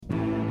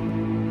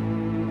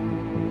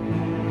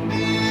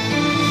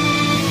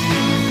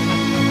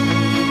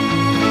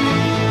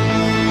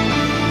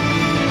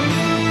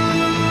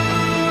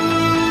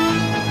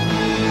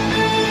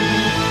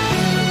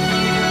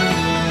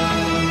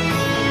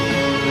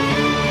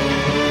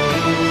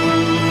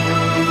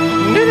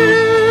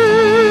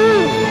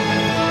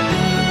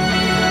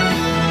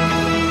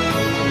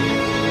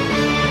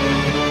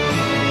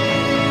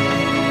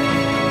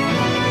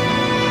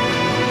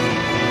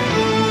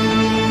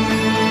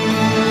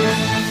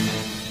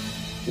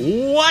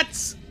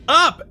What's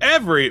up,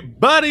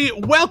 everybody?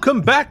 Welcome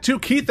back to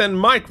Keith and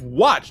Mike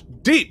Watch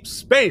Deep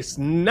Space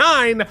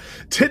Nine.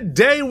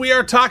 Today we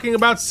are talking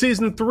about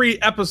Season 3,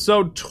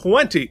 Episode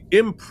 20,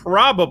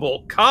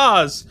 Improbable.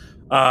 Cause,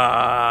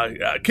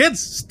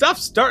 kids,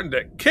 stuff's starting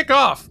to kick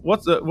off.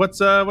 What's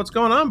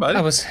going on, buddy?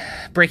 I was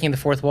breaking the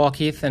fourth wall,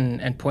 Keith,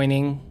 and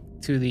pointing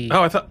to the...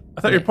 Oh, I thought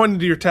you were pointing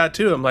to your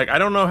tattoo. I'm like, I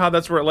don't know how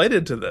that's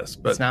related to this,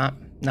 but... It's not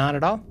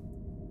at all.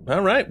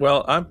 All right,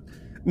 well,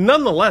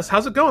 nonetheless,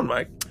 how's it going,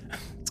 Mike?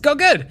 It's go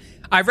good.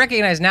 I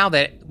recognize now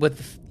that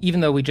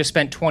even though we just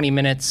spent 20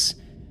 minutes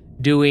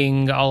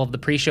doing all of the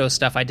pre-show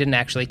stuff, I didn't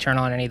actually turn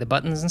on any of the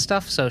buttons and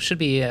stuff, so it should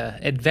be a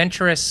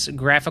adventurous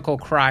graphical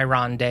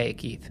Chiron day,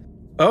 Keith.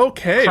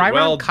 Okay,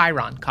 Chiron?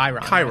 Chiron.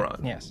 Right?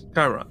 Yes.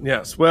 Chiron,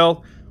 yes.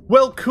 Well,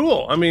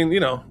 cool. I mean,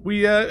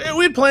 we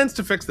had plans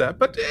to fix that,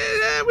 but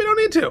we don't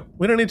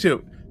need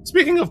to.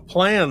 Speaking of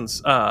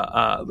plans,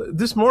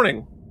 this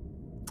morning,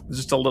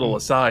 just a little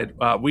aside,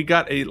 we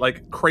got a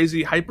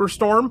crazy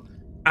hyperstorm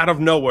out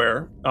of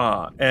nowhere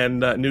and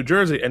New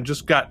Jersey, and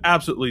just got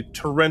absolutely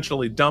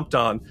torrentially dumped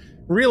on.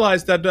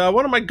 Realized that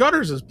one of my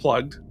gutters is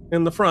plugged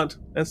in the front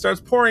and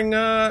starts pouring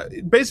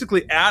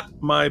basically at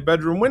my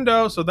bedroom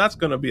window, so that's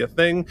going to be a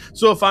thing.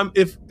 So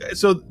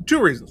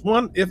two reasons.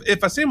 One,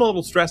 if I seem a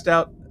little stressed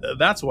out,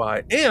 that's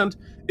why, and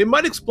it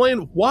might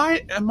explain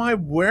why am I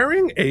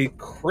wearing a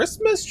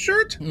Christmas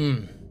shirt?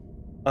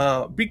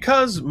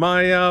 Because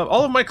my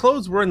all of my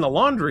clothes were in the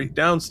laundry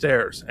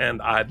downstairs,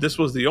 and this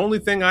was the only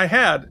thing I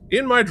had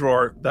in my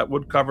drawer that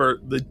would cover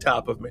the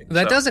top of me.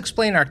 That does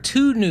explain our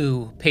two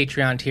new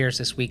Patreon tiers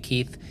this week,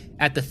 Keith.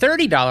 At the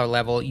 $30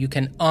 level, you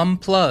can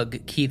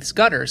unplug Keith's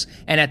gutters,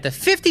 and at the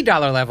 $50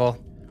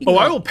 level...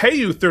 I will pay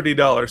you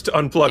 $30 to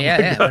unplug my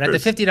gutters. But at the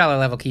 $50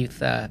 level,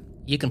 Keith,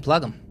 you can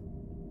plug them.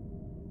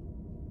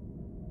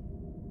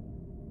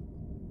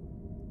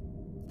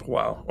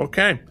 Wow,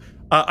 okay.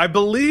 I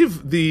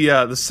believe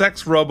the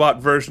sex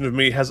robot version of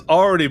me has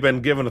already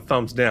been given a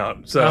thumbs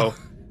down, so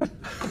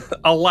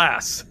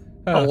alas,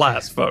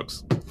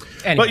 folks.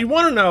 Anyway, but you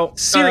want to know?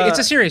 It's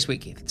a serious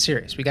week, Keith. It's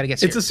serious. We got to get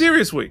serious. It's a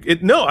serious week.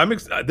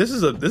 This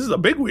is a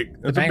big week.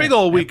 It's a big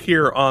old week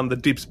here on the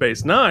Deep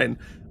Space Nine.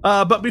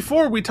 But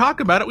before we talk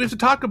about it, we have to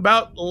talk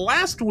about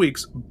last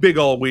week's big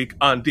old week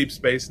on Deep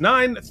Space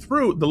Nine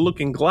through the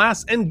Looking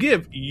Glass and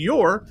give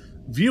your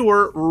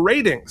viewer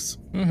ratings.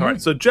 All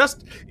right, so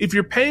just if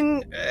you're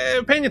paying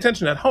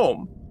attention at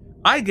home,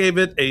 I gave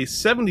it a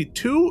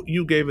 72.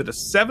 You gave it a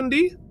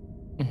 70.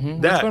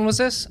 Which one was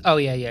this? Oh,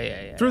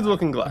 yeah. Through the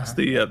Looking Glass,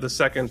 the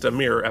second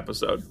mirror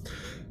episode.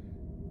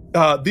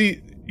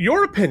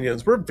 Your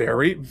opinions were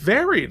very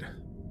varied.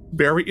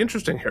 Very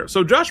interesting here.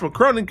 So Joshua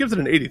Cronin gives it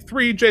an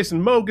 83.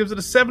 Jason Moe gives it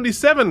a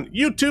 77.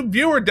 YouTube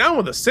viewer down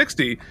with a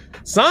 60.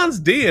 Sans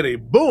Deity,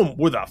 boom,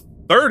 with a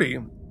 30.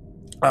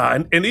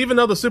 And even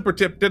though the super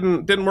tip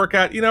didn't work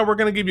out, we're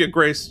going to give you a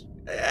grace.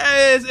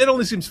 It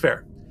only seems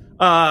fair.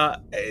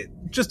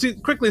 Just to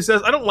quickly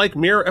says, I don't like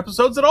mirror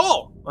episodes at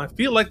all. I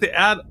feel like they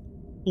add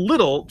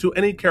little to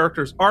any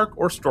character's arc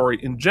or story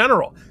in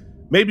general.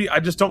 Maybe I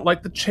just don't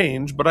like the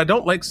change, but I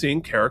don't like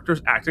seeing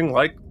characters acting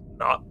like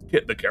not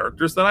the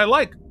characters that I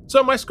like.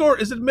 So my score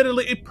is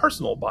admittedly a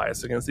personal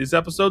bias against these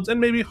episodes and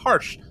maybe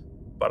harsh,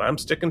 but I'm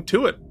sticking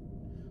to it.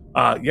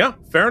 Yeah,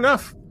 fair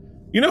enough.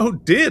 You know who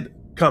did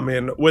come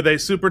in with a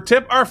super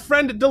tip? Our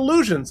friend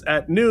Delusions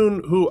at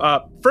noon, who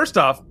first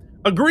off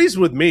agrees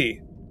with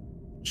me.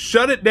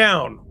 Shut it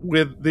down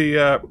with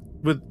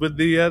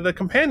the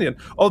companion.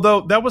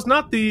 Although that was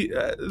not the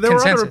there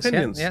were other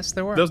opinions. Yeah. Yes,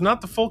 there were. That was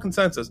not the full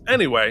consensus.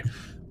 Anyway,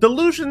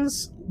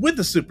 Delusions with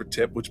the super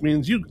tip, which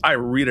means I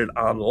read it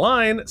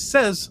online,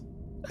 says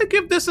I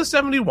give this a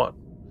 71.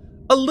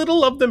 A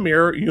little of the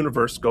mirror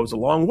universe goes a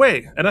long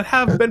way, and I'd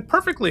have been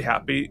perfectly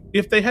happy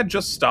if they had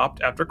just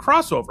stopped after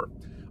crossover.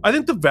 I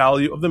think the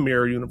value of the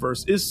mirror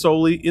universe is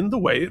solely in the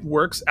way it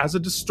works as a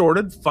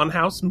distorted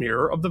funhouse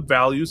mirror of the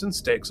values and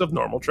stakes of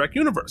normal Trek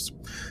universe.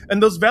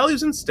 And those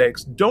values and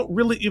stakes don't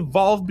really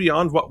evolve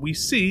beyond what we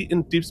see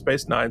in Deep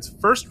Space Nine's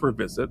first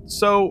revisit,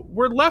 so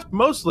we're left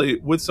mostly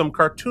with some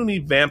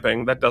cartoony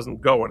vamping that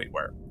doesn't go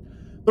anywhere.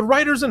 The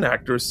writers and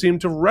actors seem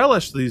to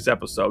relish these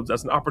episodes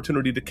as an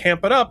opportunity to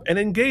camp it up and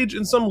engage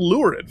in some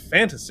lurid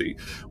fantasy,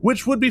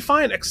 which would be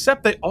fine,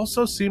 except they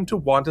also seem to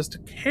want us to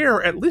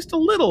care at least a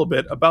little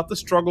bit about the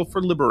struggle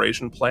for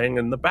liberation playing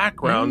in the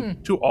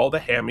background to all the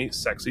hammy,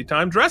 sexy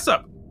time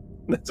dress-up.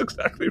 That's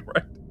exactly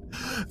right.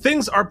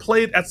 Things are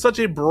played at such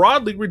a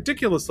broadly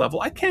ridiculous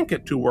level, I can't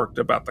get too worked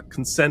about the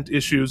consent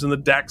issues and the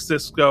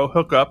Dax-Sisko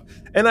hookup,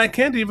 and I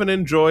can't even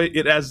enjoy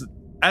it as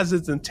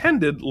its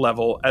intended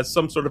level as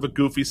some sort of a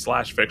goofy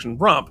 /fiction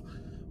romp.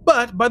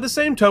 But by the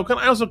same token,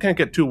 I also can't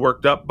get too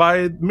worked up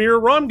by Mir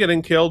Rom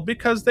getting killed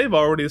because they've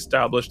already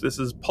established this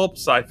is pulp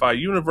sci-fi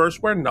universe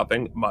where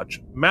nothing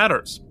much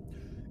matters.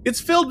 It's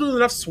filled with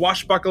enough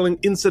swashbuckling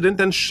incident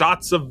and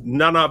shots of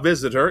Nana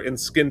Visitor in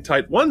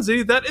skin-tight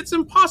onesie that it's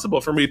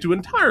impossible for me to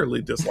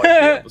entirely dislike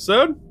the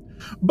episode.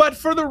 But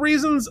for the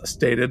reasons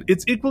stated,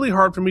 it's equally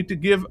hard for me to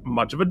give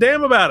much of a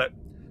damn about it.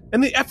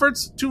 and the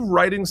efforts to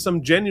writing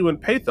some genuine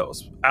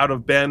pathos out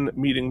of Ben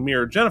meeting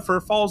Mir Jennifer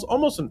falls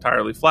almost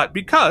entirely flat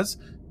because,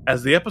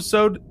 as the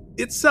episode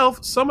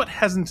itself somewhat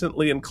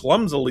hesitantly and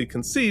clumsily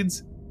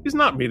concedes, he's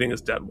not meeting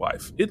his dead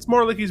wife. It's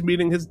more like he's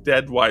meeting his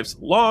dead wife's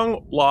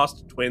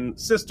long-lost twin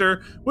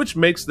sister, which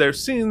makes their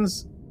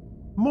scenes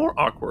more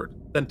awkward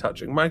than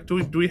touching. Mike,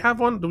 do we have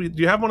one? Do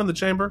you have one in the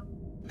chamber?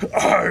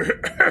 I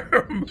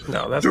am.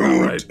 No, that's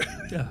not right.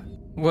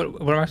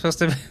 What am I supposed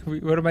to...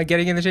 What am I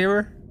getting in the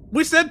chamber?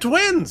 We said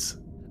twins!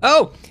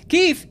 Oh,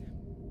 Keith!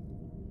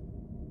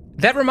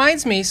 That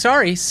reminds me,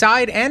 sorry,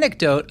 side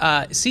anecdote.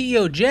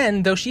 CEO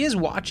Jen, though she is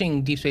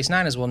watching Deep Space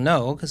Nine, as we'll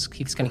know, because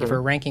Keith's going to give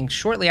her rankings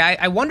shortly,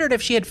 I wondered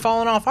if she had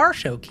fallen off our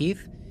show,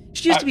 Keith.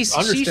 She used to be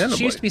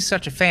she used to be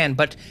such a fan,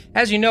 but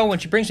as you know, when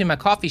she brings me my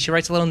coffee, she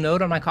writes a little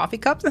note on my coffee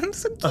cup. I'm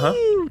so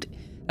cute.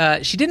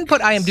 She didn't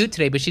put I am Dude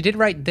today, but she did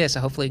write this.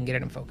 So hopefully we can get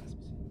it in focus.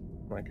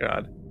 Oh my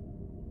God.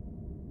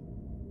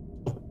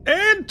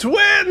 And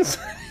twins!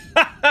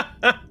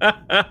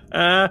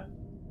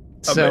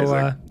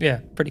 So, yeah,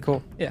 pretty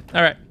cool. Yeah.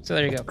 All right. So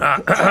there you go.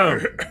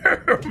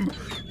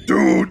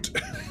 Dude.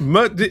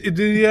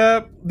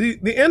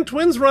 The N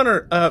Twins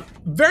runner,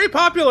 very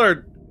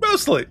popular,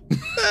 mostly.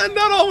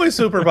 Not always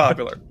super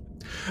popular.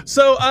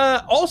 So,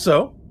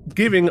 also,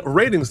 giving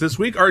ratings this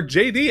week are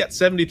JD at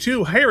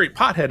 72, Harry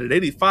Pothead at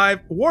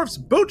 85, Worf's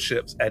Boat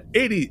Ships at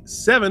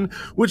 87,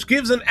 which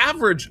gives an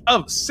average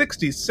of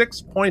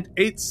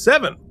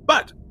 66.87.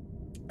 But,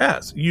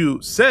 as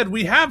you said,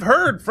 we have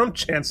heard from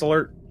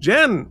Chancellor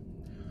Jen.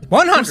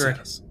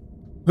 100.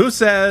 Who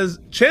says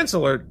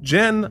Chancellor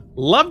Jen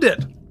loved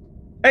it.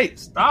 Hey,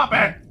 stop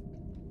it.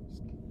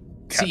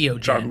 CEO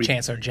Jen,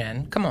 Chancellor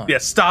Jen. Come on. Yeah,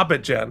 stop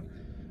it, Jen.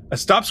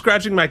 Stop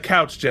scratching my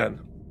couch, Jen.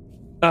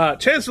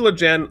 Chancellor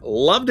Jen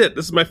loved it.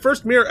 This is my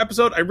first Mirror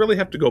episode. I really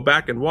have to go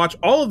back and watch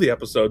all of the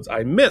episodes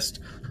I missed.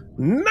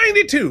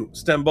 92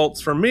 stem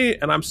bolts from me,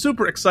 and I'm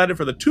super excited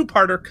for the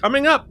two-parter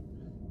coming up.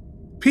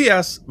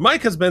 P.S.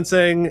 Mike has been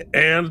saying,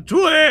 and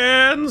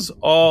twins,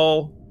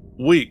 all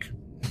week.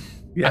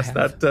 Yes,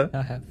 I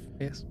have.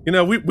 Yes. You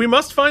know, we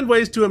must find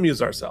ways to amuse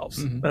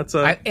ourselves. Mm-hmm. That's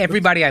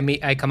everybody I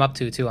meet, I come up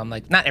to too. I'm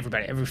like, not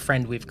everybody, every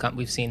friend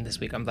we've seen this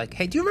week. I'm like,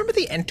 hey, do you remember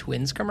the N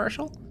Twins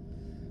commercial?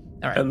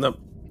 All right. And the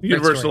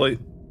universally,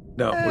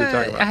 no, what are you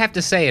talking about? I have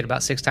to say it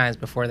about 6 times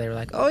before they were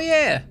like, oh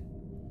yeah.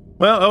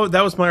 Well,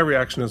 that was my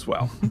reaction as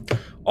well.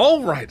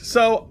 All right,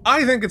 so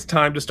I think it's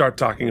time to start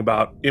talking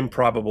about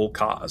Improbable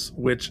Cause,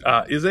 which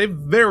is a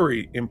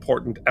very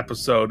important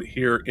episode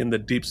here in the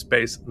Deep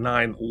Space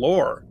Nine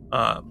lore.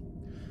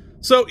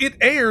 So it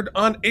aired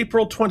on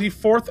April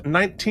 24th,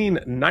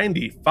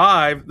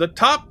 1995. The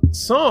top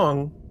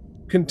song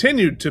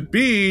continued to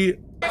be...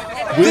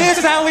 This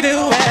is how we do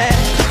it.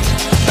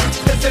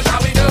 This is how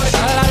we do it.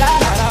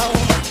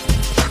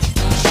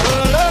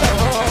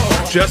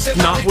 Just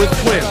not with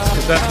twins,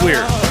 because that's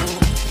weird.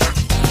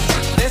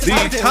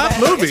 The top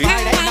movie...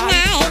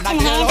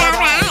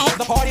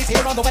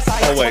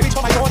 Oh, wait.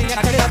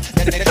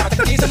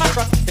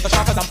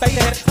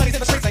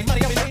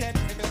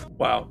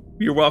 Wow.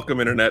 You're welcome,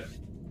 Internet.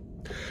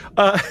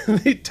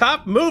 The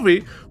top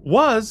movie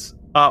was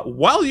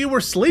While You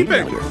Were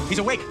Sleeping. He's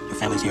awake. Your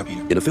family's here,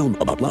 Peter. In a film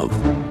about love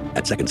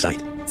at second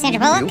sight. Sandra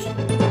Bullock?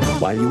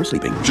 While You Were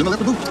Sleeping. Shouldn't have left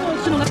the booth.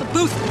 Shouldn't have left the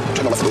booth.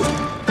 Shouldn't have left the booth.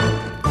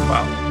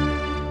 Wow.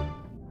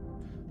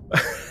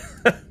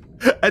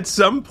 At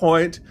some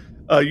point,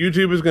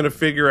 YouTube is going to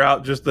figure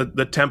out just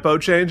the tempo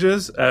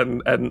changes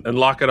and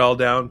lock it all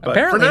down. But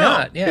apparently for now,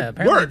 not. Yeah,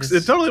 it works.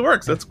 It totally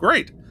works. That's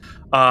great.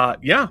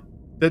 Yeah.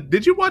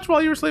 Did you watch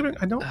While You Were Sleeping?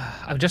 I don't.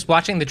 I'm just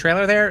watching the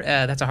trailer there.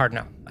 That's a hard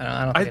no.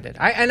 I don't think I did.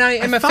 I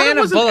am a fan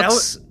of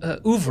Bullock's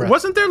oeuvre.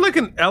 Wasn't there like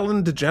an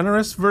Ellen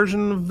DeGeneres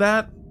version of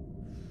that?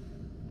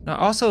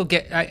 Also,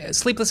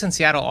 Sleepless in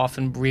Seattle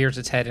often rears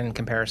its head in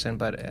comparison,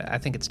 but I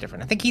think it's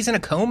different. I think he's in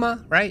a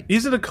coma, right?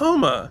 He's in a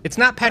coma. It's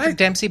not Patrick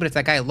Dempsey, but it's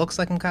that guy who looks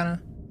like him,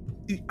 kind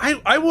of.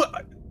 I would.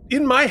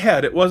 In my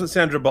head, it wasn't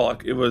Sandra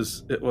Bullock. It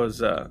was Ellen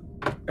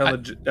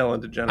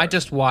DeGeneres. I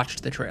just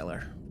watched the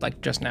trailer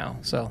like just now,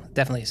 so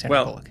definitely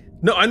Sandra Bullock.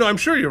 No, I know. I'm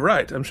sure you're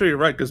right.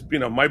 Because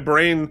my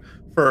brain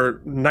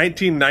for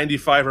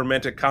 1995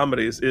 romantic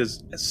comedies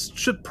is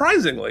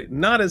surprisingly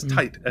not as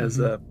tight as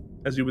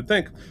you would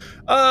think.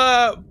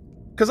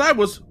 Because I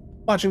was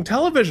watching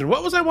television.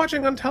 What was I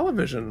watching on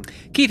television?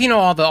 Keith, you know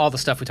all the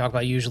stuff we talk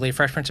about usually.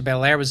 Fresh Prince of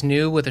Bel-Air was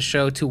new with a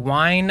show To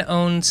Wine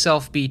Own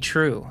Self Be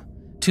True.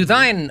 To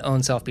Thine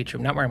Own Self Be True.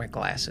 I'm not wearing my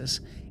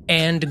glasses.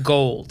 And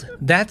Gold. So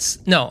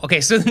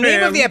the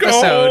name of the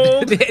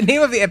episode, the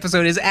name of the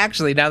episode is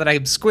actually, now that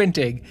I'm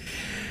squinting,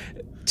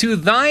 To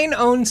Thine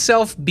Own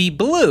Self Be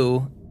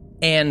Blue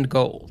and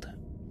Gold.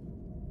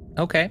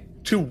 Okay.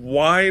 To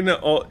wine.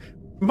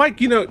 Mike,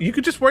 you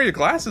could just wear your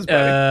glasses,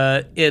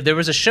 buddy. There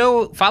was a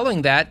show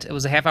following that. It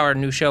was a half-hour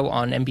new show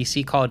on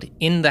NBC called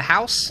In the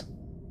House.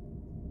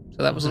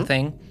 So that was a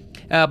thing.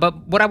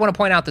 But what I want to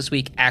point out this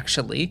week,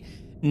 actually,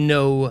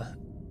 no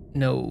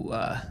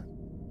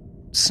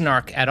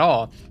snark at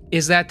all,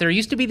 is that there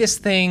used to be this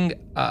thing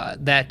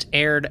that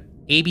aired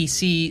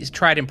ABC,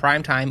 tried in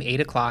prime time, 8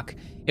 o'clock,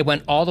 It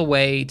went all the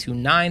way to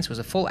 9, so it was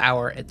a full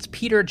hour. It's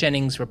Peter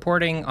Jennings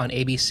reporting on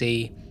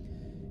ABC.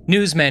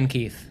 Newsmen,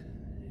 Keith.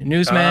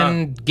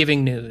 Newsmen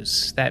giving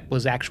news. That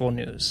was actual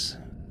news.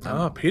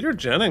 Peter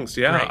Jennings.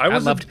 Yeah, Great. I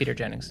loved Peter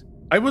Jennings.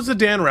 I was a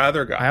Dan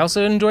Rather guy. I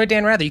also enjoyed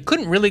Dan Rather. You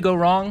couldn't really go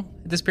wrong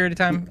at this period of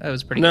time. It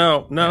was pretty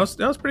good. No,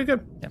 that was pretty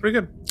good. Yeah. Pretty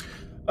good.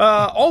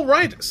 All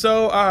right,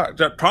 so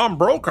Tom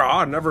Brokaw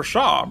I never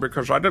saw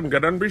because I didn't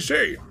get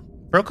NBC.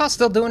 Brokaw's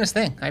still doing his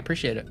thing. I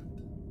appreciate it.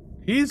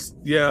 He's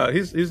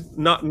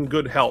not in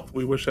good health.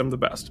 We wish him the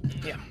best.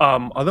 Yeah.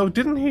 Although,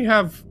 didn't he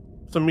have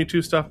some Me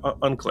Too stuff?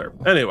 Unclear.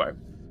 Anyway,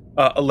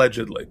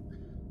 allegedly.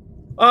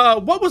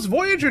 What was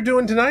Voyager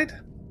doing tonight?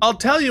 I'll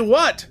tell you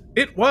what.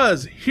 It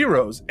was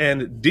Heroes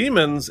and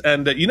Demons,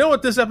 and you know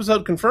what this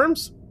episode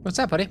confirms? What's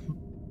that, buddy?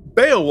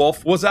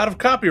 Beowulf was out of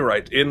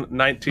copyright in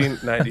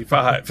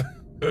 1995.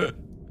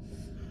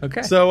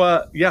 Okay.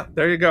 So, yeah,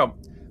 there you go.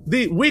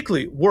 The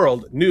weekly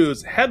world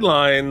news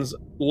headlines.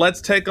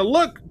 Let's take a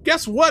look.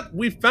 Guess what?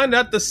 We found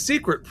out the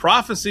secret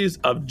prophecies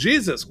of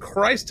Jesus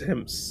Christ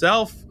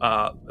himself.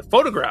 A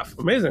photograph.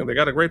 Amazing. They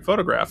got a great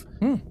photograph.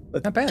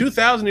 Not bad.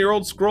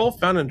 2,000-year-old scroll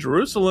found in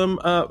Jerusalem.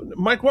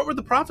 Mike, what were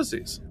the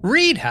prophecies?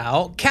 Read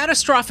how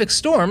catastrophic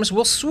storms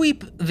will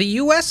sweep the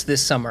U.S.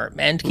 this summer.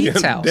 And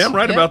Keith's house. Damn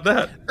right about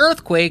that.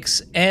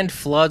 Earthquakes and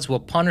floods will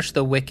punish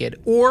the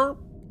wicked, or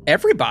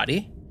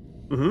everybody.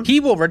 Mm-hmm. He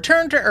will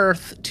return to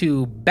Earth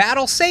to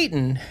battle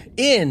Satan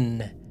in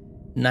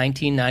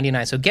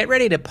 1999. So get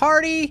ready to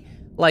party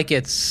like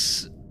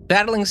it's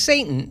battling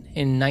Satan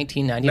in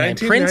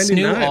 1999. Prince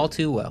knew all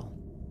too well.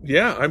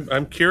 Yeah,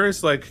 I'm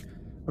curious. Like,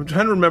 I'm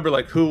trying to remember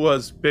like who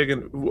was big,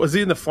 and was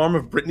he in the form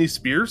of Britney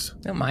Spears?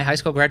 No, my high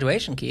school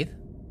graduation, Keith.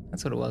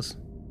 That's what it was.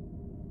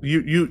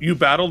 You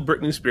battled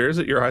Britney Spears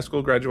at your high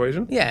school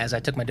graduation? Yeah, as I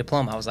took my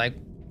diploma, I was like,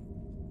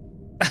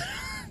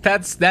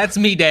 that's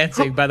me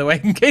dancing, by the way,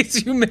 in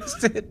case you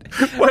missed it.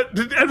 What?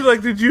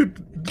 Did you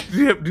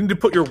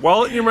put your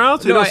wallet in your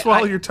mouth? Did you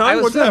swallow your tongue? I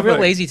was What's feeling happening?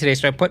 real lazy today,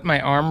 so I put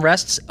my arm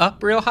rests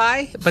up real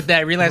high, but then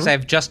I realized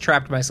I've just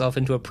trapped myself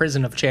into a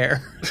prison of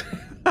chair.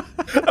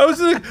 I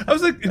was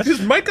like,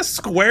 is Mike a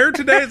square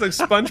today? It's like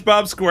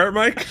SpongeBob Square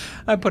Mike.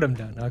 I put him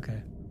down.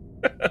 Okay.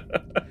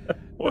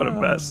 What a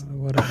mess.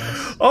 What a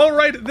mess. All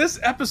right, this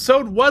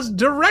episode was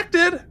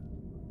directed,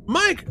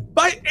 Mike,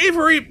 by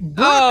Avery Brooks.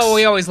 Oh,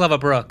 we always love a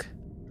Brooke.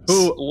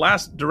 Who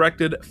last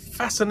directed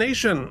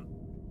Fascination,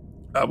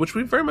 which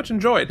we very much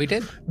enjoyed. We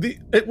did.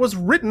 It was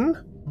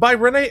written by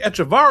Renee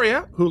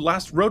Echevarria, who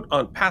last wrote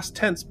on Past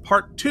Tense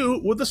Part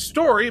 2 with a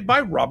story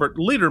by Robert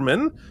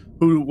Lederman,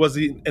 who was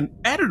an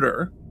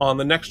editor on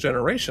The Next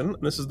Generation.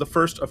 And this is the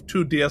first of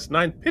 2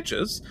 DS9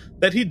 pitches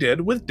that he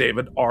did with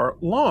David R.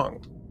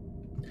 Long.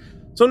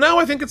 So now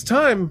I think it's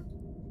time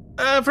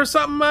for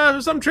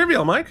something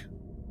trivial, Mike.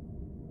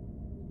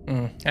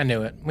 I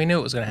knew it. We knew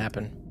it was going to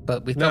happen.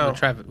 But we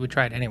thought we'd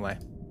try it anyway.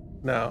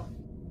 No.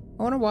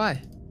 I wonder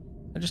why.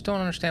 I just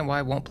don't understand why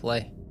it won't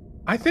play.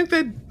 I think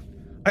the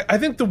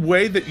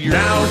way that you're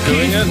now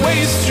doing Keith, it.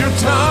 waste your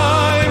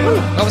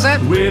time. What was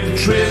that? With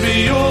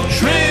trivial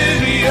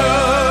trivia.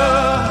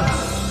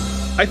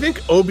 I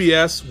think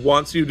OBS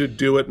wants you to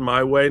do it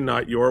my way,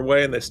 not your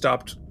way, and they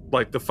stopped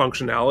like the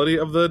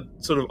functionality of the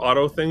sort of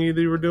auto thingy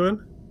that you were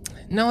doing.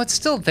 No, it's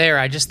still there.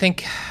 I just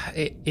think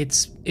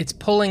it's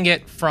pulling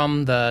it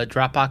from the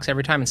Dropbox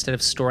every time instead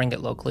of storing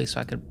it locally.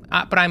 So I could,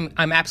 but I'm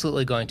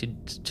absolutely going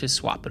to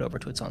swap it over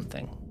to its own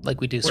thing,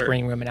 like we do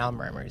Screening Room and Album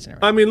Memories and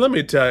everything. I mean, let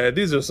me tell you,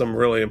 these are some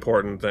really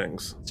important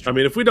things. I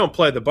mean, if we don't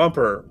play the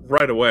bumper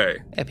right away,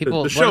 yeah,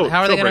 people, the show,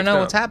 how are they going to know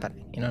down. what's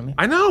happening? You know what I mean?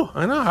 I know.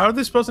 How are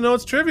they supposed to know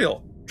it's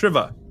trivial?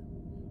 Triva.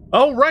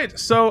 Oh, right.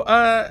 So,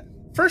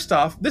 first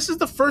off, this is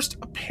the first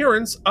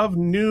appearance of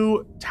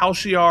new Tal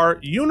Shiar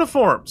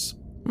uniforms.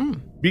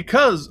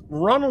 Because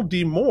Ronald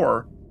D.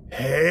 Moore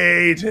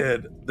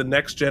hated the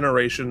Next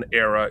Generation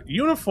era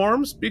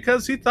uniforms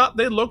because he thought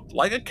they looked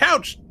like a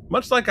couch,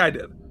 much like I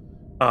did.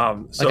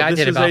 Like I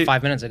did about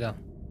 5 minutes ago.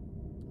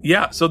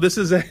 Yeah, so this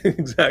is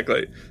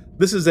exactly.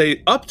 This is a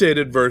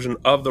updated version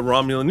of the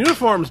Romulan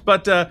uniforms,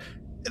 but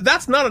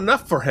that's not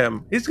enough for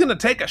him. He's going to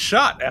take a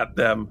shot at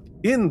them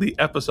in the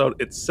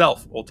episode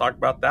itself. We'll talk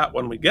about that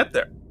when we get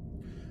there.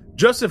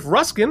 Joseph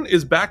Ruskin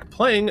is back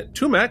playing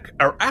Tumek,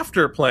 or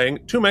after playing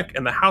Tumek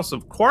in the House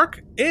of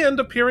Quark, and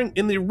appearing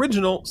in the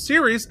original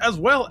series, as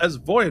well as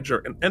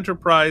Voyager and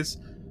Enterprise.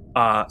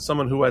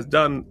 Someone who has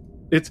done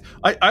it's.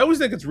 I always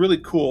think it's really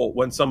cool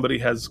when somebody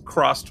has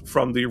crossed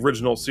from the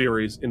original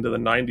series into the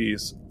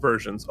 90s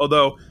versions.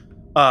 Although,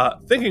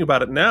 thinking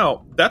about it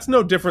now, that's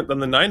no different than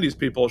the 90s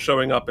people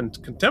showing up in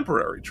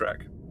contemporary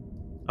Trek.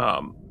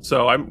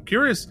 So I'm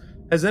curious,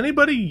 has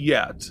anybody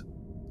yet...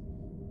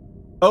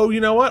 Oh,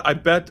 you know what? I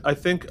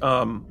think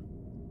thought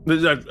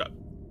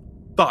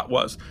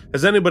was,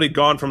 has anybody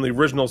gone from the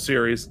original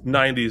series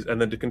 90s and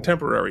then to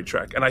contemporary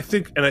Trek? And I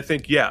think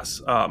yes.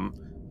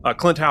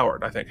 Clint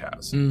Howard, I think,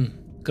 has.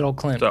 Good old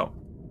Clint. So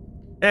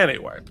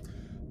anyway,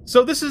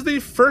 so this is the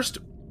first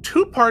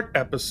 2-part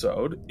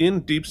episode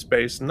in Deep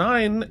Space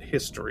Nine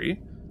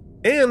history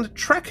and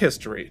Trek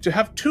history to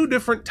have 2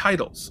 different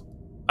titles.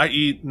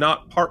 i.e.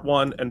 not part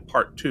 1 and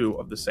part 2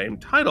 of the same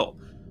title.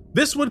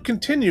 This would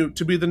continue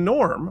to be the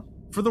norm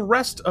for the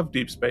rest of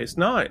Deep Space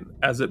Nine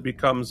as it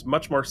becomes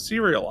much more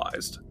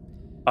serialized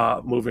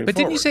moving forward. But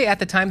didn't you say at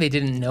the time they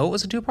didn't know it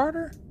was a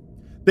two-parter?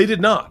 They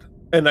did not.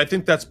 And I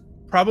think that's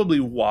probably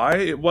why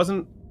it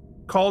wasn't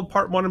called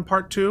part 1 and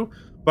part 2.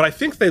 But I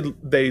think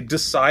they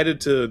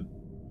decided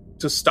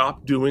to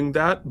stop doing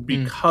that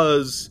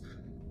because,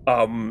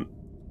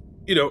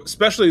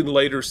 especially in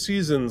later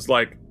seasons,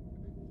 like,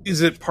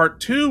 is it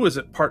part 2? Is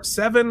it part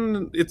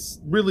 7?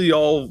 It's really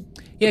all...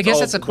 Yeah, I guess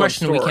that's a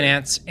question we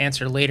can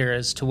answer later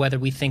as to whether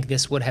we think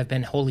this would have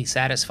been wholly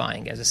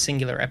satisfying as a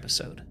singular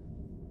episode.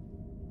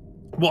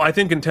 Well, I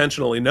think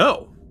intentionally,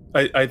 no.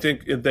 I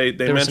think they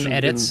there mentioned some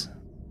edits.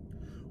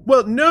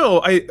 Well,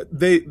 no,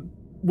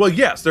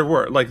 yes, there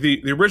were. Like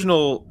the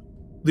original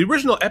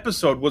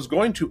episode was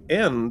going to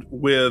end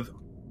with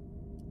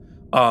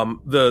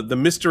the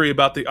mystery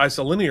about the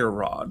isolinear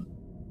rod,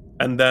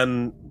 and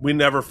then we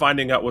never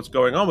finding out what's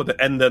going on with it,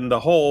 and then the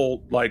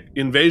whole like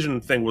invasion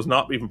thing was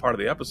not even part of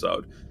the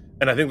episode.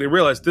 And I think they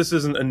realized this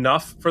isn't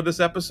enough for this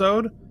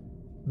episode.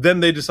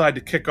 Then they decide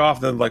to kick off.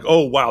 Then like,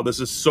 oh wow, this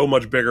is so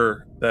much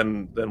bigger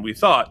than we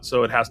thought.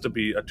 So it has to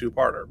be a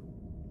two-parter.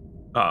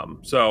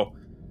 So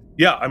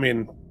yeah, I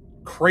mean,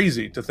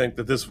 crazy to think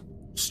that this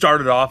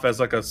started off as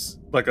like a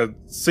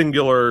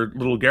singular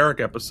little Garrick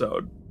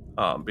episode,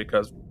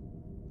 because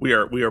we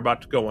are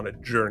about to go on a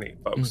journey,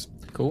 folks.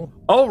 Cool.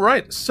 All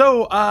right,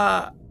 so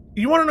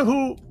you want to know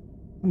who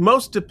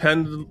most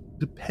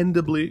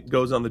dependably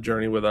goes on the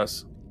journey with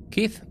us?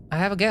 Keith, I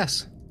have a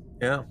guess.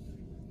 Yeah.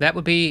 That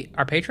would be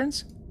our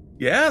patrons?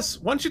 Yes.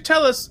 Why don't you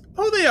tell us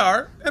who they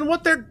are and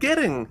what they're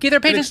getting Get their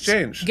patrons in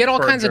exchange get all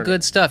for kinds a of journey?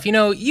 good stuff. You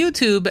know,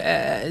 YouTube,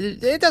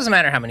 it doesn't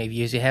matter how many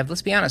views you have.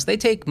 Let's be honest. They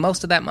take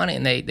most of that money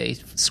and they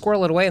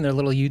squirrel it away in their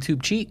little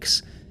YouTube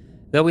cheeks,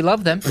 though we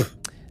love them.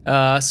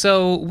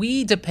 So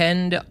we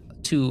depend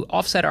to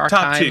offset our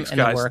Top time cheeks, and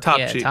guys. the work. Top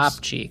Yeah, cheeks.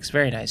 top cheeks.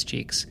 Very nice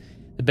cheeks.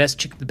 The best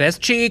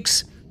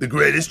cheeks. The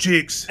greatest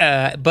cheeks.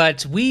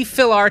 But we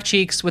fill our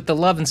cheeks with the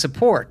love and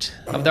support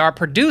of our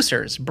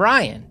producers,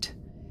 Bryant,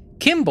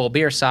 Kimball,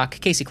 Beersock,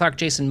 Casey Clark,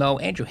 Jason Moe,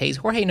 Andrew Hayes,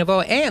 Jorge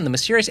Novo, and the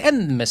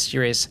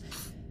mysterious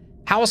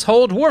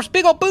Household Dwarfs,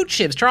 Big Ol' Boot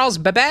Shivs, Charles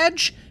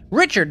Babadge,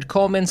 Richard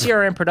Coleman,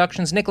 CRM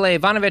Productions, Nikolay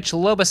Ivanovich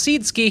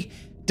Lobasidski,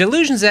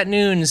 Delusions at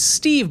Noon,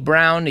 Steve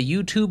Brown, a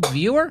YouTube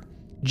viewer,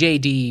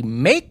 JD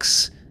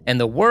Makes, and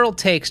The World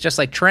Takes, just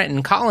like Trent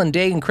and Colin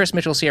Dagan, Chris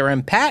Mitchell,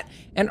 CRM Pat,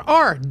 and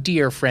our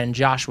dear friend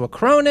Joshua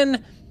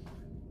Cronin.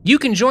 You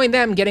can join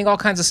them getting all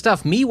kinds of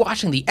stuff. Me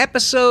watching the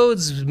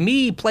episodes,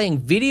 me playing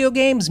video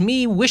games,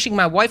 me wishing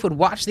my wife would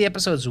watch the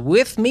episodes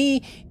with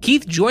me,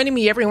 Keith joining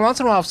me every once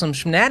in a while with some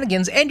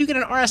shenanigans, and you get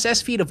an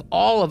RSS feed of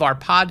all of our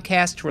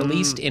podcasts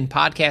released in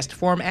podcast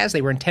form as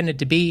they were intended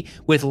to be,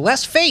 with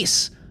less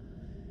face.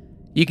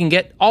 You can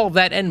get all of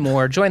that and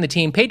more. Join the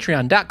team,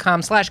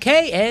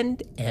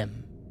 patreon.com/K&M.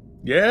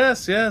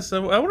 Yes. I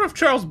wonder if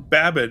Charles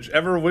Babbage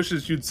ever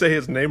wishes you'd say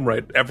his name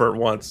right ever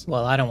once.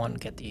 Well, I don't want to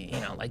get the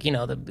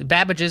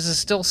Babbage's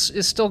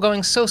is still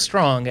going so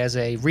strong as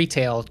a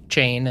retail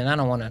chain, and I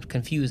don't want to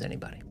confuse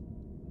anybody.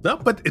 No,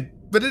 but it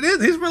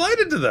is. He's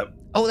related to them.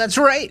 Oh, that's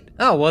right.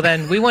 Oh, well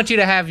then we want you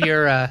to have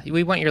your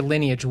we want your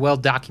lineage well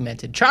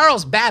documented.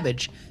 Charles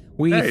Babbage,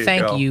 we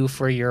thank you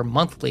for your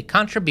monthly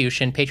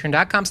contribution,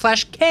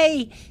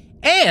 patreon.com/K,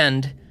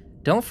 and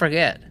don't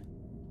forget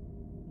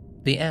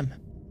the M.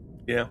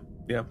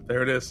 Yeah,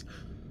 there it is.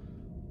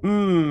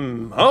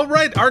 All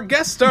right, our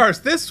guest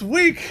stars this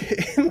week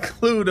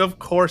include, of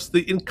course,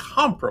 the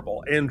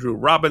incomparable Andrew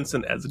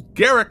Robinson as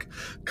Garrick,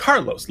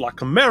 Carlos La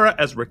Camera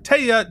as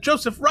Retea,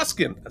 Joseph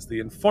Ruskin as the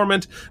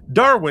informant,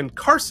 Darwin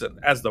Carson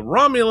as the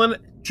Romulan,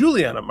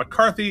 Juliana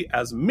McCarthy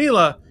as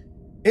Mila,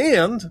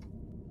 and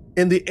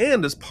in the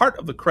end, as part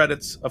of the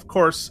credits, of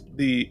course,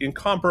 the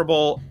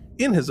incomparable,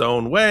 in his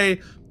own way,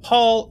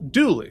 Paul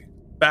Dooley,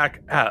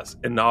 back as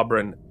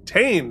Enobrin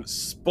Tain.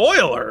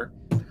 Spoiler!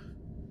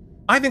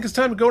 I think it's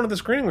time to go into the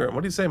screening room.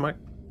 What do you say, Mike?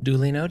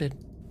 Duly noted.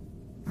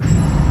 That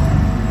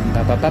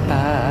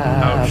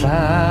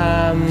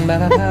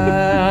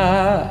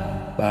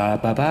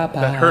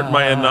hurt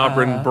my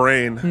Enobrin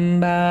brain.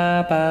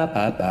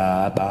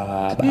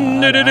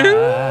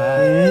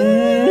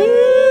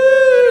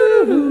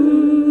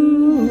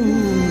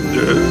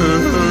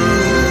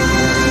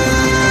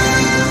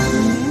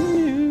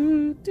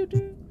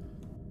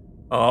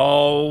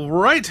 All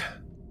right.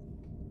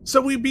 So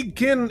we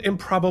begin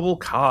Improbable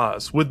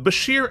Cause with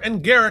Bashir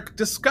and Garrick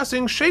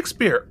discussing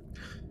Shakespeare.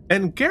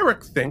 And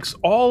Garrick thinks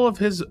all of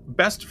the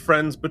best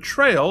friends'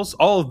 betrayals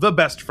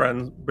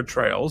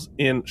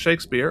in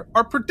Shakespeare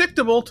are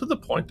predictable to the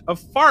point of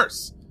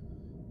farce.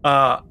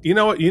 You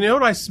know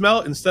what I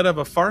smell instead of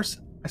a farce?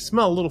 I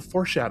smell a little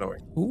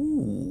foreshadowing.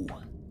 Ooh.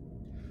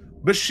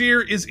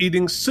 Bashir is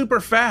eating super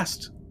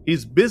fast.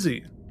 He's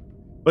busy.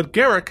 But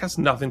Garrick has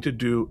nothing to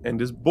do and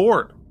is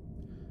bored.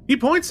 He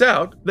points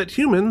out that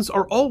humans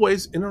are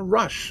always in a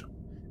rush,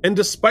 and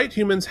despite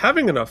humans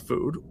having enough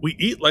food, we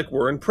eat like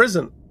we're in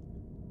prison.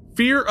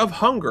 Fear of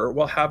hunger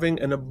while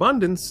having an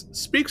abundance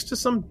speaks to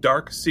some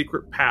dark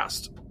secret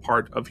past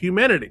part of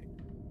humanity.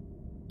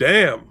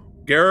 Damn,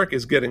 Garrick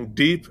is getting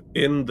deep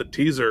in the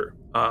teaser.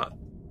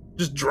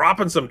 Just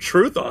dropping some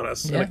truth on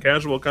us in a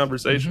casual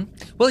conversation.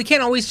 Mm-hmm. Well, it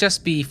can't always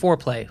just be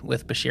foreplay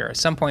with Bashir. At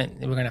some point,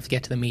 we're going to have to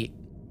get to the meat.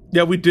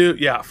 Yeah, we do.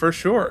 Yeah, for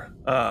sure.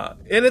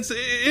 And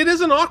it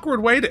is an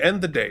awkward way to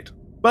end the date.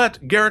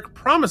 But Garrick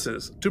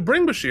promises to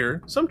bring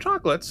Bashir some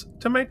chocolates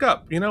to make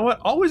up. You know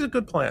what? Always a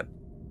good plan.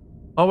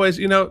 Always,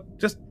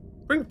 just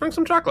bring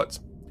some chocolates.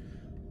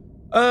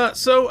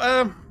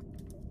 Kira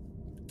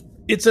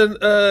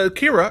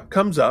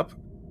comes up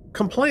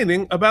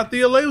complaining about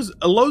the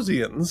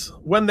Elosians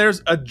when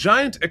there's a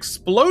giant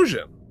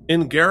explosion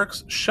in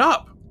Garrick's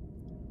shop.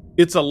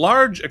 It's a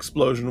large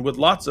explosion with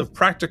lots of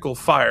practical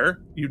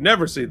fire. You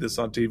never see this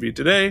on TV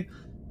today.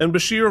 And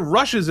Bashir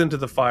rushes into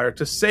the fire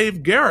to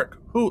save Garrick,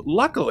 who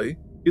luckily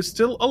is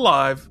still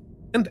alive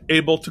and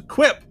able to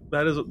quip.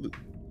 That is...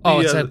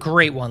 it's a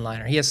great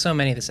one-liner. He has so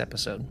many this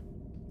episode.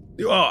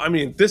 Oh, I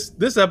mean,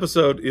 this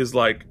episode is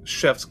like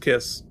chef's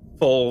kiss,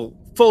 full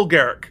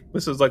Garrick.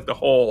 This is like the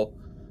whole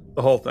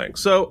thing.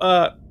 So,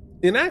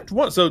 in Act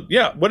 1,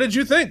 what did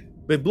you think?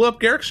 They blew up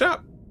Garrick's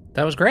shop.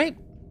 That was great.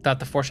 Thought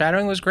the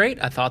foreshadowing was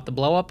great. I thought the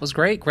blow-up was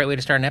great. Great way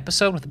to start an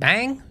episode with a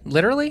bang,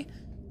 literally.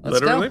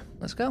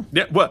 Let's go.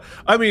 Yeah, well,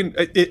 I mean,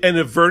 an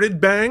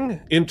averted bang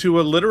into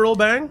a literal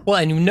bang? Well,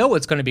 and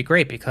it's going to be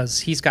great because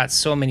he's got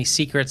so many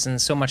secrets and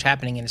so much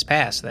happening in his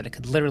past that it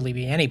could literally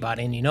be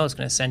anybody, and it's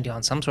going to send you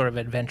on some sort of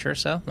adventure,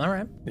 so, all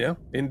right. Yeah,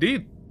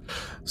 indeed.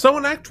 So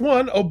in Act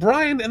 1,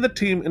 O'Brien and the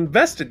team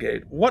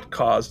investigate what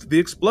caused the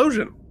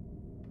explosion.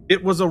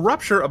 It was a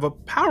rupture of a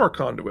power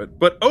conduit,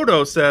 but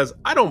Odo says,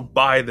 I don't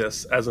buy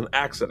this as an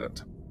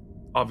accident.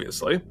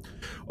 Obviously.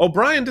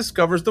 O'Brien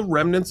discovers the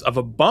remnants of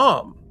a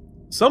bomb.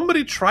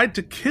 Somebody tried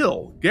to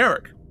kill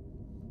Garrick.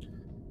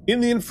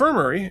 In the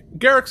infirmary,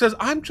 Garrick says,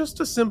 I'm just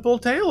a simple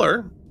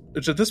tailor,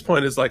 which at this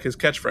point is like his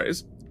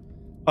catchphrase.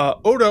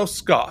 Odo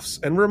scoffs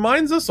and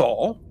reminds us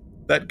all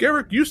that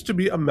Garrick used to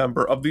be a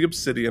member of the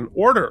Obsidian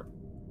Order.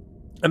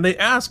 And they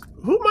ask,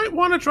 who might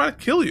want to try to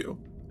kill you?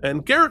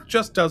 And Garrick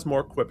just does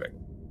more quipping.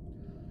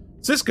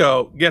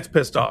 Cisco gets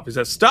pissed off. He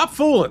says, stop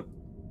fooling.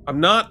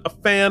 I'm not a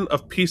fan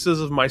of pieces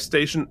of my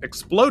station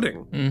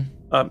exploding.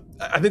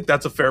 I think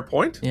that's a fair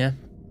point. Yeah.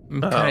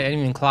 I didn't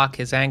even clock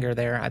his anger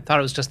there. I thought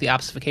it was just the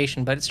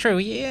obfuscation, but it's true.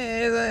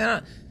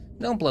 Yeah,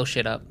 don't blow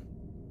shit up.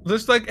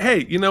 Just like,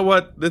 hey, you know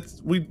what?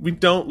 We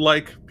don't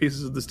like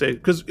pieces of the station.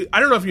 Because I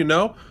don't know if you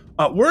know,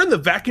 we're in the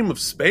vacuum of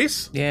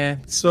space. Yeah,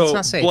 it's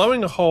not safe.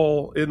 Blowing a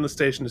hole in the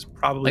station is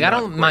probably I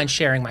don't mind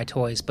sharing my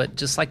toys, but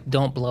just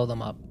don't blow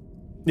them up.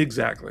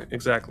 Exactly.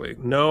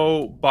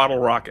 No bottle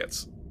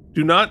rockets.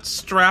 Do not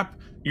strap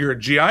your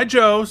G.I.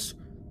 Joes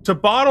to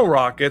bottle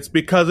rockets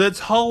because it's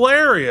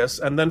hilarious,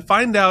 and then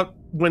find out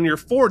when you're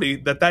 40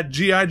 that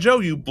G.I.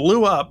 Joe you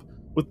blew up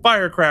with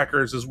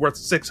firecrackers is worth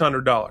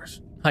 $600.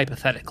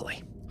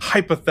 Hypothetically.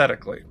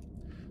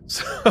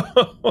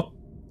 So,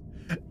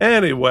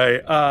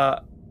 anyway,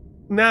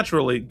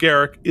 naturally,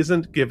 Garrick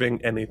isn't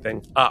giving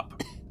anything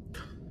up.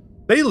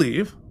 They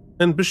leave,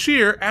 and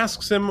Bashir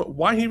asks him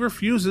why he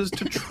refuses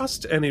to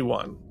trust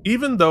anyone,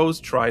 even those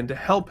trying to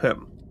help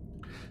him.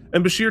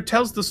 And Bashir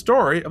tells the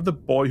story of the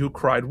boy who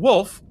cried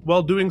wolf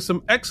while doing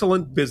some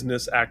excellent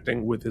business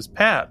acting with his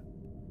pad.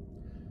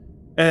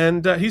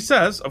 And he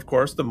says, of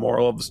course, the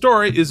moral of the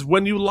story is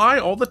when you lie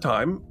all the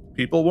time,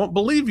 people won't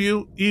believe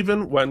you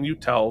even when you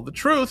tell the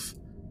truth.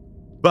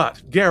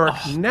 But Garrick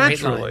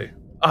naturally...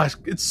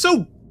 it's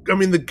so... I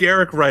mean, the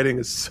Garrick writing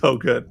is so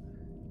good.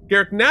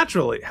 Garrick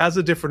naturally has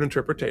a different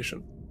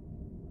interpretation.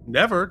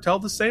 Never tell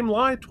the same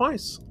lie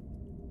twice.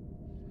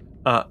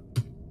 I'm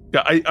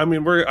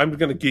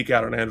going to geek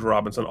out on Andrew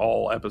Robinson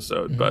all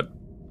episode, but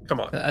come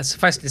on.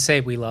 Suffice to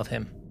say, we love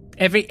him.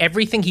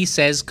 Everything he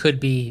says could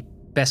be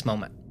best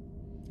moment.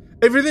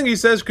 Everything he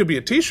says could be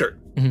a t-shirt.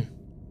 Mm-hmm.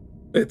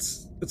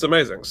 It's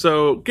amazing.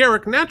 So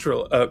Garrick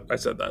I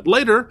said that.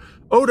 Later,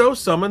 Odo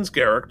summons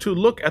Garrick to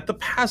look at the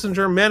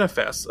passenger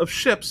manifests of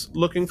ships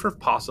looking for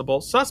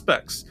possible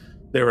suspects.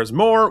 There is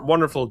more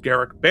wonderful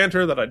Garrick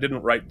banter that I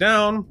didn't write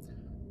down,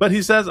 but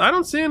he says, I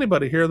don't see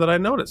anybody here that I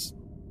noticed.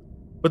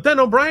 But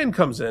then O'Brien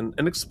comes in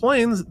and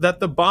explains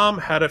that the bomb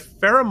had a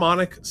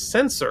pheromonic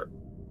sensor,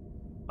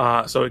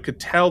 so it could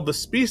tell the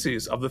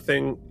species of the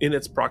thing in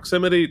its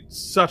proximity.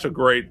 Such a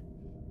great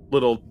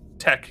little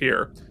tech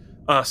here.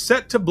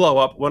 Set to blow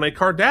up when a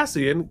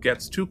Cardassian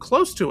gets too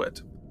close to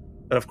it.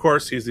 And of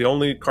course, he's the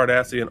only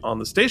Cardassian on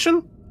the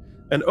station.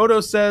 And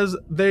Odo says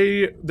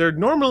they're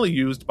normally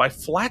used by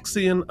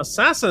Flaxian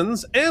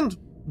assassins, and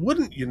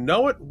wouldn't you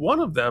know it, one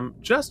of them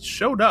just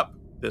showed up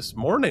this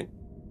morning.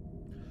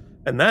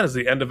 And that is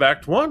the end of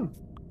Act 1.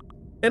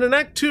 And in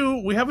Act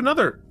 2, we have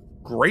another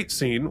great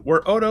scene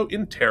where Odo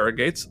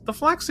interrogates the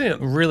Flaxian.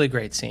 Really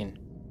great scene.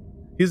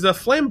 He's a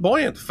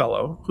flamboyant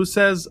fellow who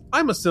says,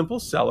 I'm a simple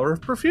seller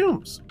of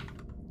perfumes.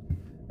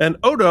 And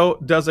Odo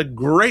does a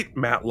great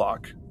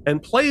Matlock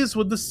and plays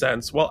with the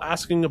sense while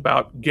asking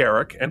about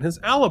Garrick and his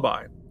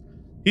alibi.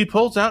 He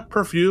pulls out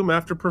perfume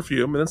after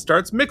perfume and then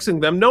starts mixing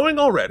them, knowing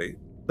already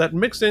that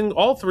mixing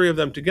all three of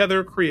them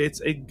together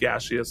creates a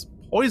gaseous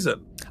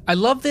poison. I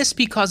love this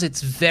because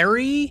it's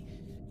very...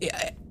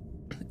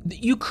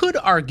 You could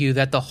argue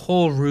that the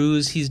whole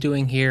ruse he's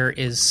doing here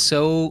is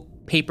so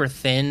paper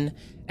thin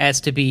as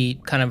to be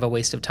kind of a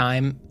waste of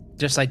time.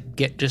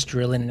 Just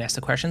drill in and ask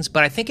the questions.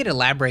 But I think it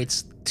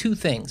elaborates two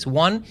things.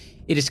 One,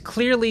 it is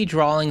clearly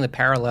drawing the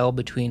parallel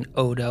between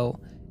Odo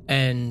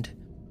and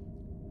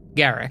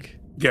Garrick.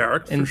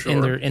 For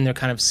sure. In their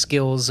kind of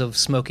skills of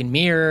smoke and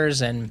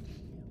mirrors and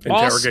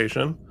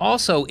interrogation.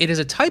 Also, it is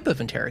a type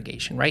of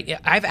interrogation, right?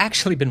 I've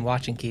actually been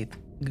watching, Keith,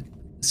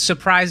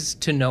 surprise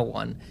to no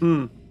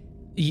one,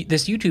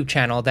 this YouTube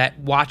channel that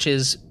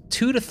watches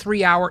 2 to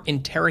 3 hour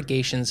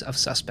interrogations of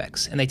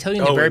suspects. And they tell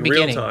you in the very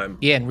beginning. Real time.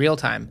 Yeah, in real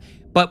time.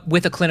 But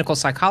with a clinical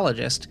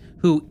psychologist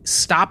who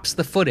stops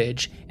the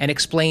footage and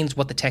explains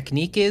what the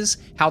technique is,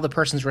 how the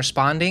person's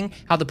responding,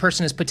 how the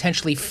person is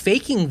potentially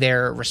faking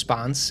their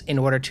response in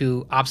order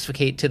to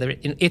obfuscate to the...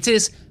 It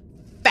is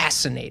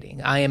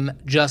fascinating.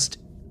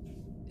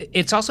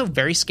 It's also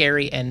very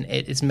scary and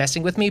it is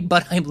messing with me,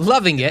 but I'm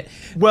loving it.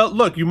 Well,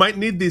 look, you might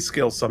need these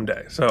skills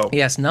someday. So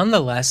yes,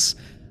 nonetheless,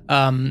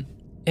 and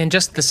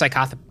just the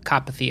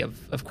psychopathy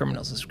of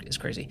criminals is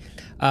crazy.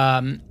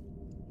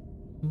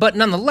 But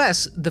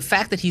nonetheless, the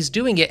fact that he's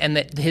doing it and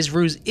that his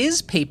ruse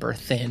is paper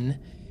thin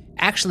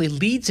actually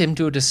leads him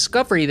to a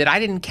discovery that I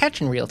didn't catch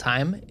in real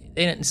time.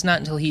 And it's not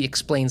until he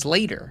explains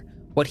later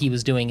what he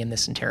was doing in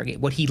this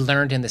interrogation, what he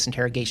learned in this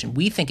interrogation.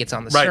 We think it's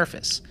on the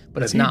surface,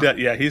 but it's not.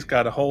 He's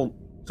got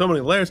so many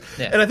layers.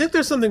 Yeah. And I think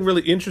there's something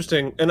really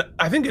interesting, and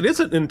I think it is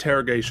an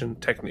interrogation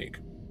technique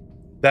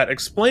that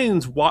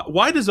explains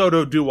why does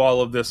Odo do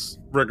all of this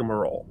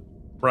rigmarole,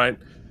 right?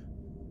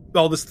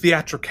 All this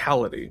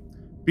theatricality.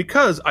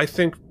 Because I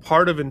think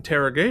part of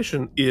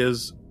interrogation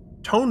is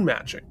tone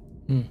matching,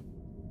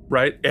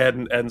 right?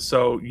 And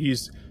so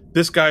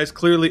this guy is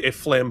clearly a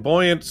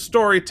flamboyant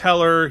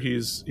storyteller.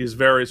 He's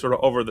very sort of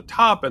over the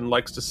top and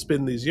likes to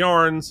spin these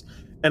yarns.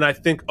 And I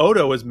think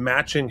Odo is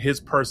matching his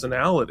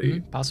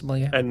personality,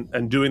 possibly, yeah,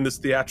 and doing this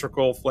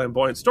theatrical,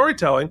 flamboyant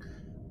storytelling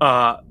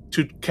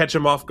to catch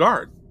him off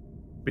guard.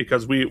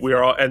 Because we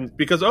are all, and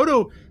because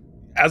Odo,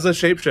 as a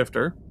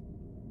shapeshifter,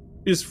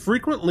 is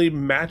frequently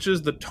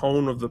matches the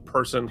tone of the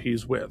person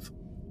he's with.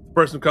 The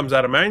person comes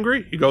at him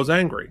angry, he goes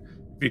angry.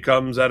 If he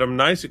comes at him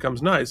nice, he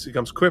comes nice. He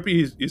comes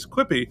quippy, he's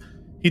quippy.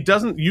 He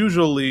doesn't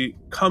usually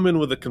come in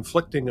with a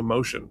conflicting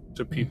emotion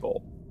to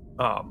people,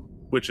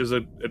 which is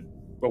a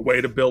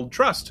way to build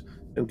trust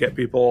and get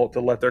people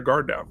to let their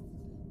guard down.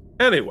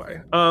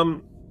 Anyway,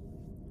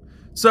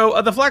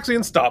 so the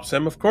Flaxian stops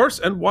him, of course,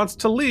 and wants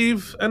to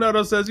leave, and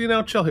Odo says,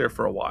 chill here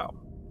for a while.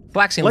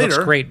 Flaxian looks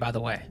great, by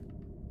the way.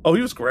 Oh,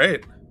 he was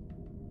great.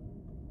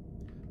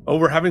 Oh,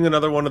 we're having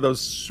another one of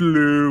those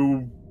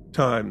slow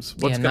times.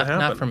 What's going to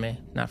happen?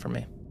 Not for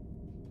me.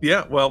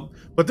 Yeah, well,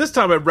 but this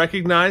time I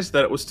recognized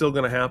that it was still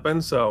going to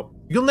happen, so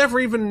you'll never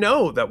even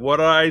know that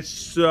what I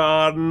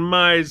saw on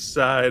my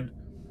side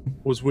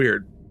was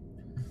weird.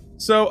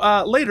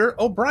 So later,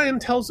 O'Brien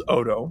tells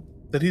Odo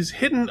that he's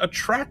hidden a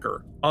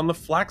tracker on the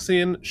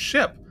Flaxian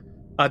ship.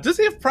 Does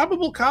he have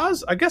probable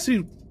cause? I guess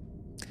he...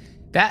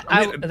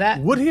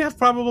 Would he have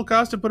probable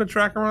cause to put a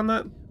tracker on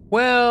that?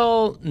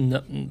 Well,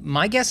 no,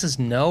 my guess is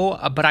no,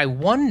 but I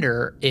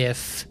wonder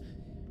if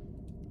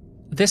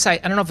this, I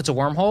don't know if it's a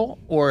wormhole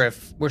or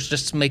if we're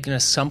just making an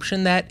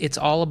assumption that it's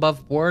all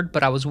above board,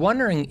 but I was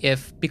wondering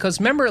because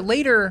remember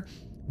later,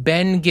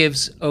 Ben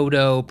gives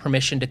Odo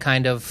permission to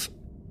kind of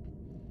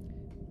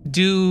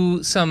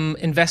do some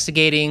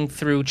investigating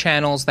through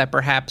channels that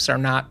perhaps are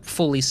not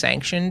fully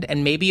sanctioned,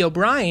 and maybe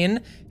O'Brien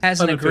has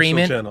an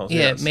agreement. Channels,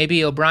 yes.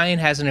 Maybe O'Brien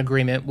has an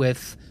agreement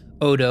with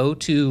Odo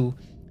to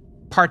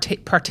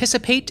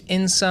participate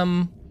in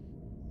some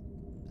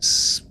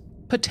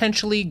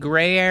potentially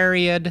gray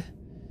areaed,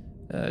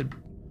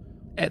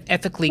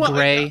 ethically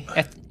gray,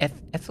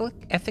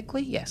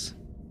 ethically, yes,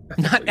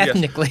 not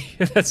ethnically.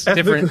 That's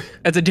different.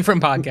 That's a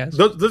different podcast.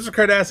 Those are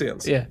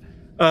Cardassians. Yeah.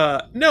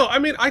 No, I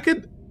mean, I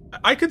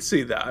could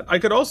see that. I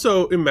could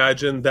also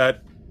imagine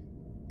that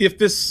if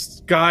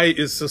this guy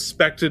is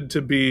suspected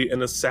to be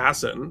an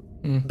assassin,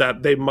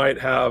 that they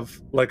might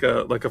have like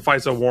a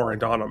FISA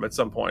warrant on him at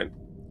some point.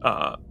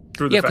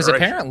 Through the because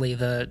apparently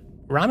the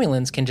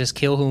Romulans can just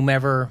kill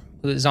whomever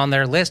is on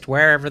their list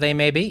wherever they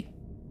may be.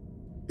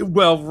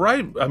 Well,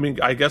 right. I mean,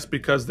 I guess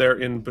because they're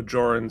in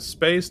Bajoran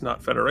space,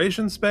 not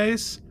Federation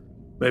space.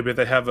 Maybe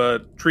they have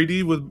a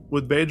treaty with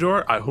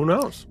Bajor. Who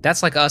knows?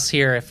 That's like us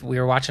here if we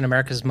were watching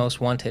America's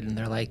Most Wanted and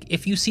they're like,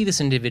 if you see this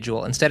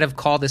individual, instead of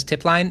call this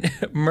tip line,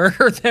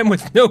 murder them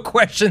with no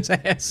questions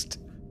asked.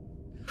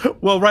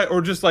 Well, right.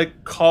 Or just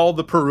like call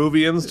the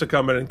Peruvians to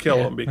come in and kill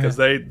them because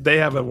they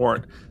have a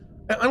warrant.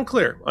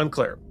 Unclear.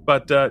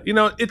 But,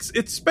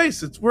 it's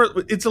space.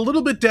 It's a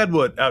little bit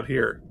Deadwood out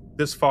here,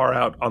 this far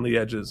out on the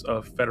edges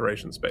of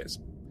Federation space.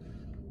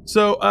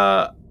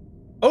 So,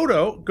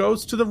 Odo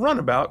goes to the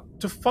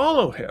runabout to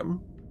follow him,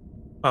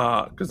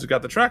 because he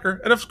got the tracker,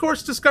 and of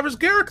course discovers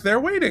Garrick there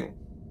waiting.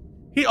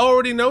 He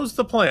already knows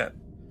the plan.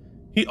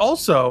 He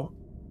also,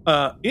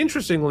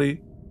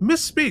 interestingly,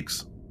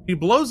 misspeaks. He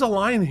blows a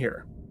line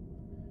here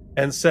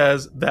and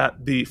says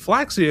that the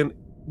Flaxian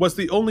was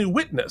the only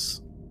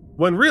witness,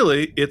 when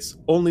really it's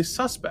only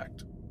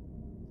suspect.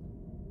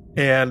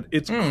 And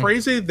it's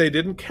crazy they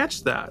didn't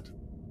catch that.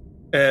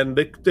 And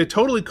they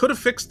totally could have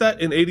fixed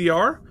that in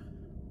ADR,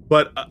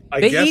 but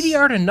I guess... They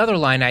ADR'd another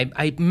line.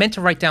 I meant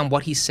to write down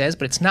what he says,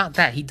 but it's not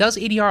that. He does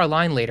ADR a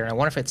line later, and I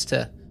wonder if it's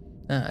to...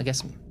 I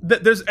guess...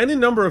 There's any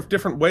number of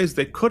different ways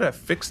they could have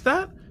fixed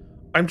that.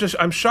 I'm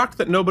shocked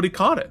that nobody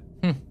caught it.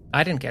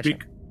 I didn't catch it.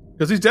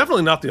 Because he's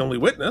definitely not the only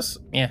witness.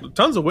 Yeah.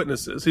 Tons of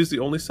witnesses. He's the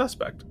only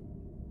suspect.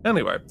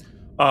 Anyway,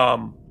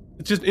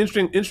 it's just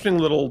interesting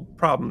little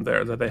problem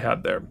there that they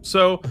had there.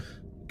 So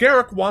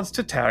Garrick wants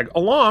to tag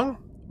along,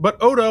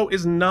 but Odo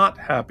is not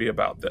happy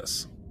about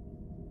this.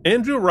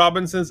 Andrew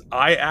Robinson's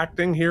eye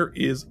acting here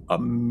is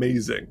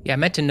amazing. Yeah, I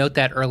meant to note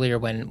that earlier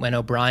when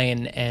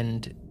O'Brien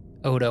and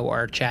Odo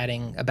are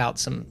chatting about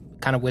some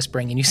kind of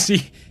whispering, and you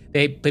see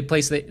they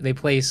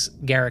place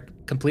Garrick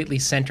completely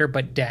center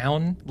but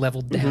down,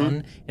 leveled down,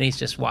 and he's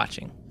just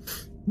watching.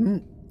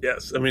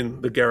 Yes, I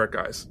mean the Garrick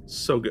eyes,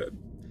 so good.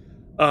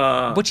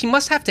 Which he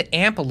must have to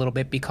amp a little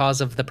bit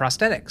because of the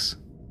prosthetics.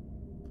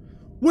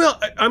 Well,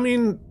 I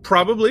mean,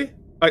 probably.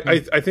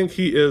 I think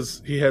he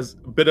has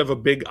a bit of a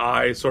big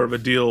eye sort of a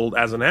deal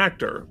as an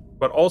actor,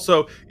 but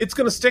also it's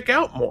going to stick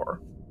out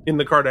more in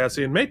the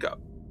Cardassian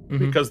makeup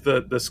because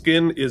the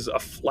skin is a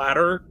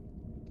flatter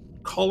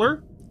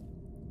color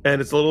and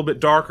it's a little bit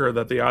darker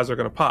that the eyes are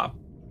going to pop.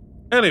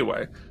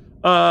 Anyway,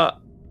 the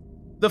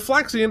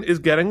Flaxian is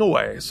getting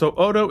away, so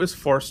Odo is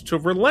forced to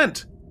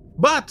relent.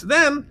 But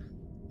then,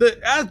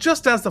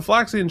 just as the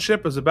Flaxian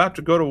ship is about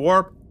to go to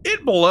warp,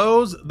 it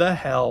blows the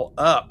hell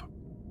up.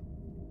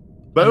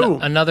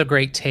 Boom. Another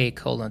great take.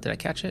 Hold on, did I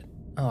catch it?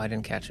 Oh, I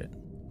didn't catch it.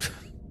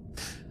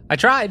 I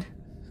tried.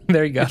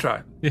 There you go. You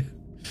tried. Yeah.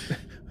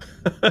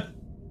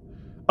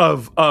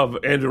 of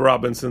Andrew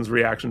Robinson's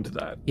reaction to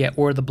that. Yeah,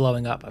 or the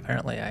blowing up,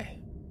 apparently.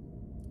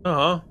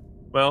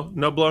 Well,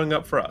 no blowing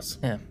up for us.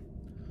 Yeah.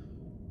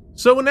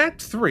 So in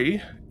Act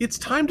 3, it's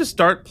time to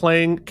start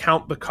playing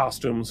Count the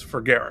Costumes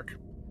for Garrick.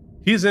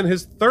 He's in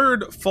his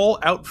third full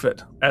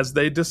outfit as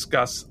they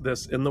discuss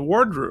this in the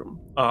wardroom,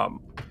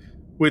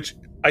 which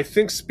I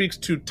think speaks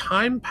to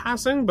time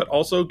passing, but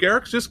also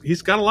Garrick's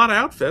he's got a lot of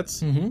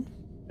outfits.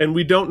 And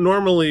we don't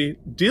normally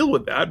deal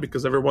with that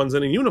because everyone's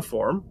in a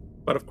uniform.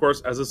 But of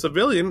course, as a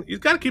civilian, he's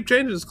got to keep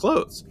changing his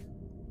clothes.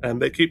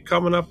 And they keep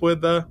coming up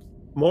with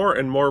more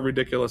and more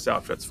ridiculous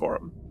outfits for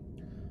him.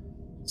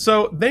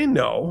 So they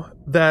know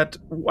that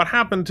what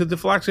happened to the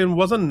Flaxian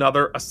was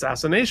another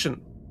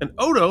assassination. And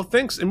Odo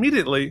thinks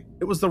immediately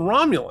it was the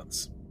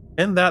Romulans,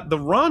 and that the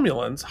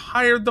Romulans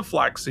hired the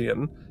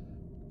Flaxian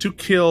to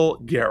kill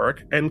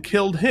Garrick and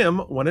killed him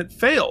when it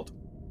failed.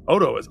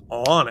 Odo is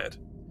on it.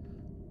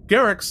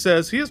 Garrick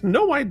says he has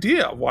no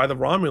idea why the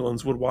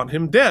Romulans would want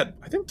him dead.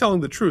 I think telling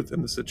the truth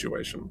in the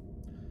situation.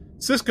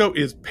 Sisko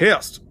is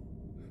pissed,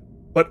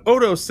 but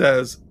Odo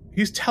says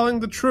he's telling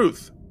the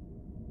truth.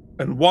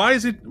 And why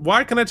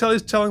can I tell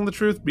he's telling the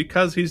truth?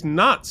 Because he's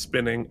not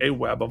spinning a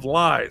web of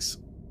lies.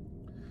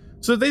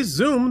 So they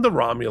zoom the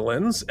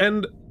Romulans,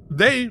 and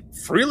they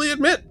freely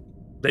admit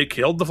they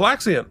killed the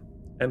Flaxian.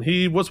 And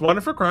he was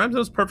wanted for crimes. It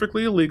was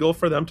perfectly illegal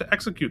for them to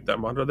execute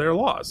them under their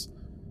laws.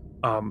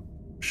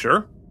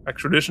 Sure,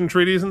 extradition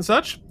treaties and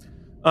such.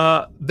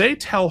 They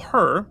tell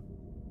her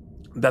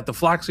that the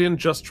Flaxian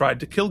just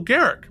tried to kill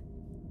Garrick.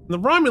 And the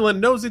Romulan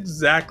knows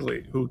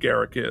exactly who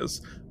Garrick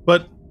is,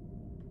 but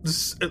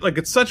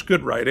it's such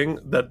good writing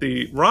that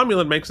the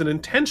Romulan makes an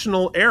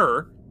intentional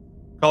error,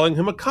 calling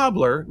him a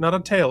cobbler, not a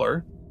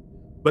tailor.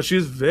 But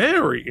she's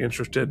very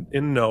interested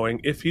in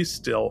knowing if he's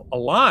still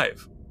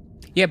alive.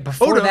 Yeah,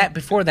 before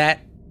that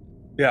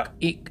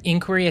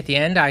inquiry at the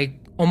end, I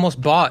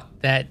almost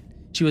bought that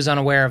she was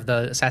unaware of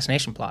the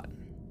assassination plot.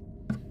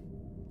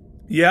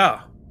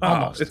 Yeah.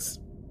 Almost.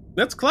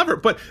 That's clever,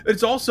 but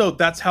it's also,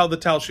 that's how the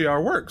Tal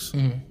Shiar works.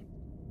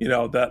 You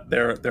know, that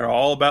they're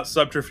all about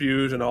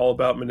subterfuge and all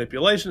about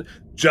manipulation.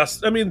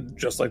 Just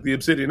like the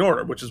Obsidian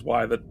Order, which is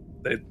why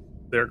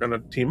they're going to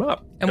team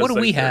up. And what do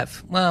we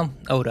have? Well,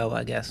 Odo,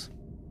 I guess.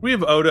 We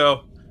have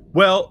Odo.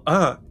 Well,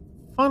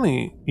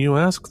 funny you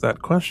ask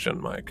that question,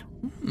 Mike.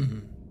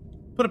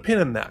 Put a pin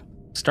in that.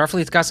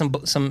 Starfleet's got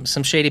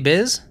some shady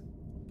biz.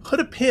 Put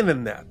a pin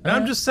in that.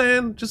 I'm just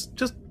saying, just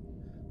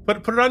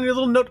put it on your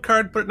little note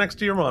card. Put it next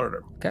to your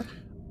monitor. Okay.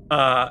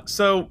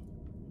 So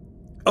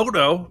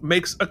Odo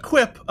makes a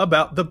quip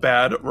about the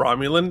bad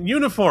Romulan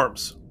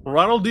uniforms.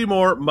 Ronald D.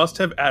 Moore must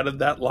have added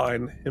that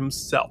line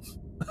himself.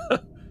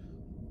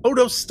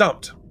 Odo's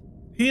stumped.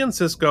 He and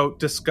Sisko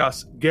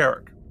discuss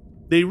Garrick.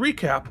 They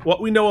recap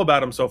what we know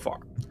about him so far,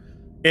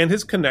 and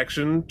his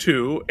connection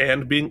to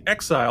and being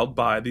exiled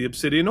by the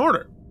Obsidian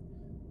Order.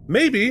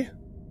 Maybe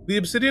the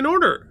Obsidian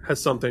Order has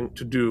something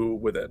to do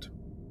with it.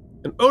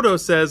 And Odo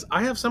says,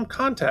 I have some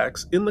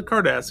contacts in the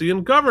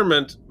Cardassian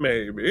government,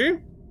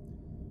 maybe.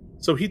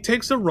 So he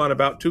takes a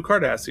runabout to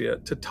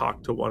Cardassia to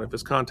talk to one of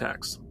his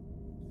contacts.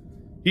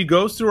 He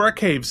goes through our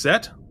cave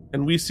set,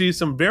 and we see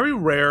some very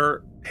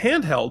rare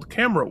handheld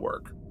camera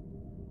work.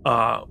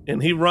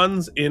 And he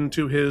runs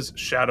into his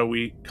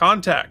shadowy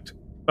contact.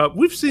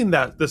 We've seen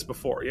this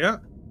before, yeah?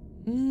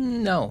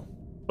 No.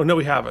 Oh, no,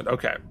 we haven't.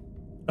 Okay.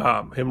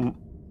 Him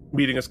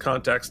meeting his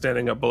contact,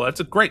 standing up below. It's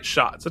a great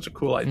shot. Such a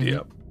cool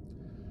idea.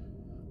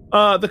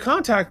 The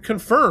contact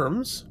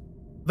confirms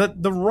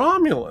that the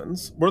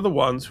Romulans were the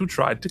ones who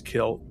tried to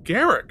kill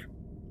Garrick,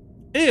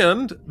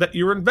 and that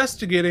you're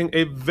investigating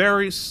a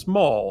very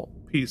small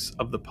piece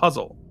of the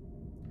puzzle.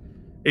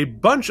 A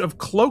bunch of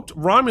cloaked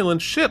Romulan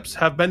ships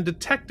have been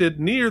detected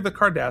near the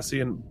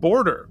Cardassian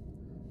border,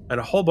 and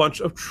a whole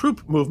bunch of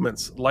troop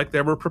movements like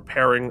they were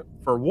preparing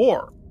for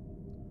war.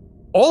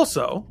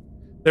 Also,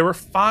 there were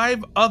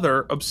 5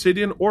 other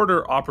Obsidian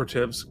Order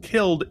operatives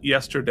killed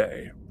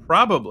yesterday,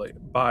 probably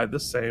by the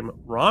same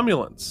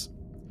Romulans.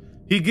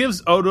 He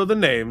gives Odo the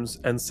names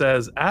and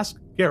says, ask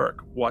Garrick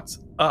what's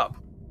up.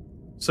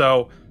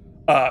 So,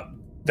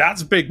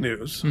 that's big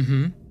news.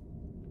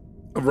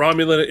 A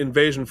Romulan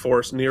invasion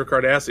force near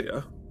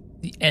Cardassia.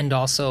 And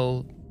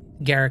also,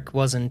 Garrick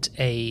wasn't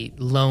a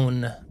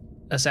lone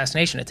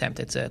assassination attempt.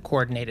 It's a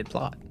coordinated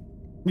plot.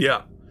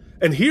 Yeah.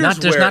 And here's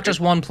there's not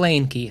just one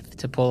plane, Keith,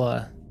 to pull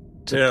a...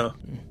 Yeah.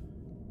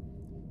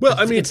 Well,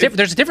 I mean...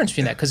 there's a difference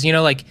between that, because,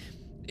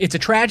 it's a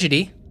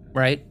tragedy,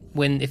 right?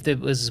 If it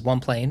was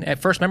one plane. At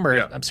first,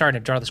 remember, I'm sorry to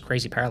draw this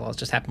crazy parallel. It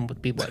just happened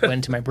with people that went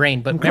into my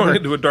brain. But going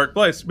into a dark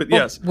place, but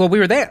yes. Well, we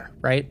were there,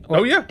 right?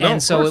 Oh, yeah. No,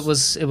 and so it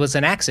was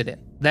an accident.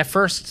 That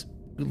first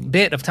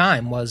bit of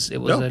time was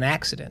an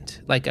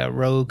accident, like a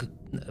rogue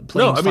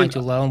plane flying too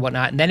low and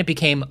whatnot. And then it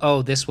became,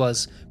 this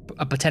was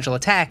a potential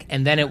attack.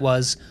 And then it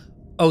was,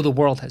 the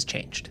world has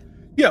changed.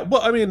 Yeah,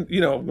 well, I mean,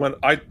 when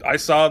I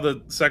saw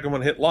the second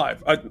one hit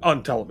live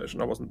on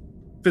television, I wasn't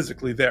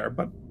physically there,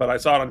 but I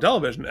saw it on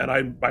television, and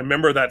I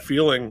remember that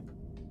feeling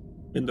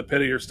in the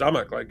pit of your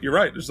stomach. Like, you're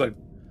right, it's like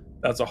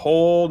that's a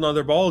whole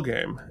nother ball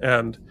game.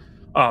 And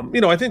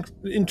I think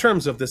in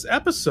terms of this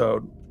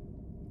episode,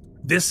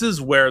 this is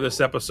where this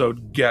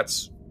episode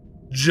gets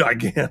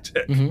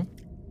gigantic.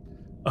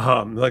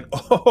 Like,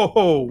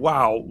 oh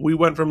wow, we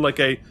went from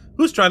like a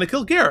who's trying to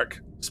kill Garrick,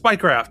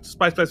 spycraft,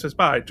 spy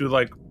to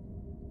like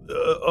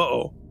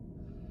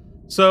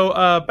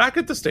So back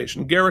at the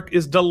station, Garrick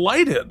is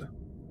delighted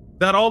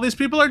that all these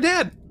people are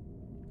dead.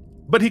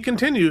 But he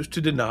continues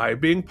to deny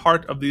being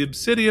part of the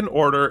Obsidian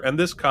Order, and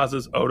this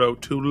causes Odo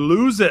to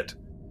lose it.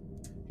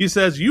 He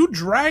says, you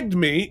dragged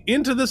me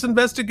into this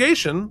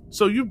investigation,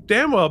 so you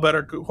damn well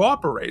better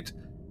cooperate.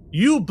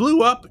 You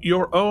blew up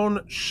your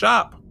own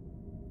shop.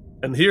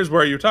 And here's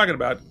where you're talking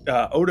about.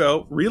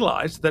 Odo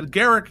realized that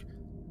Garrick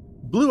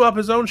blew up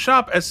his own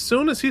shop as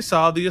soon as he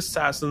saw the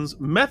assassin's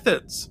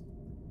methods.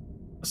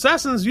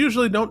 Assassins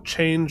usually don't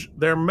change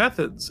their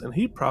methods, and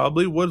he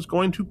probably was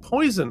going to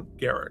poison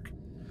Garrick.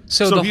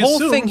 So the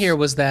whole thing here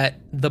was that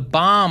the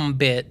bomb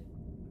bit,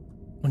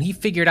 when he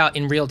figured out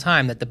in real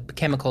time that the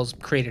chemicals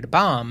created a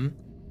bomb,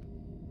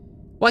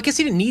 well, I guess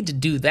he didn't need to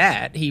do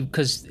that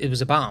because it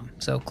was a bomb.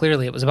 So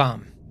clearly it was a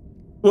bomb.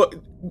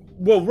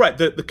 Well, right.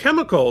 The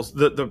chemicals,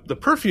 the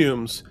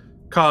perfumes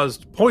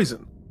caused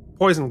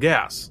poison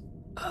gas,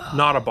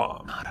 not a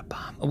bomb. Not a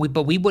bomb.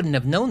 But we wouldn't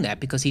have known that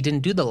because he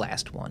didn't do the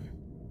last one.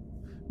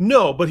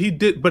 No, but he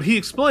did. But he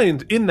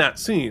explained in that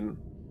scene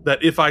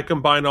that if I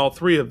combine all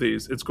 3 of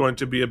these, it's going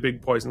to be a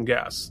big poison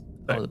gas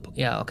thing.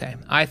 Yeah, okay.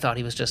 I thought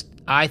he was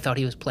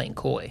playing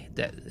coy,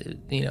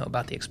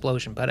 about the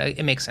explosion, but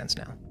it makes sense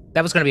now.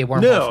 That was going to be a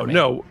wormhole for me.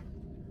 No.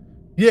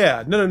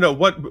 Yeah, no.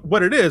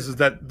 What it is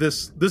that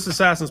this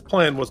assassin's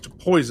plan was to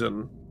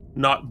poison,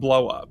 not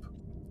blow up.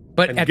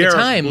 But and at Garrick the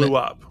time, blew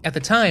up. At the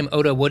time,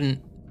 Odo wouldn't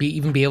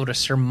even be able to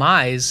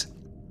surmise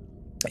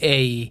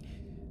a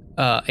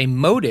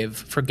motive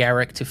for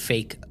Garrick to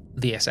fake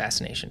the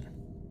assassination.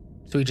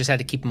 So he just had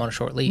to keep him on a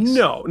short leash.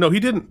 No, he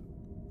didn't.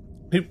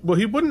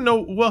 He wouldn't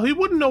know. Well, he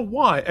wouldn't know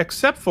why,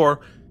 except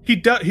for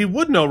he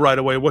would know right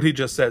away what he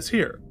just says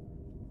here.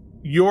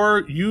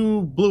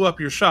 You blew up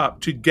your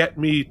shop to get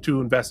me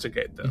to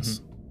investigate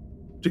this,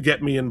 to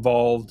get me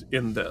involved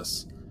in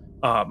this,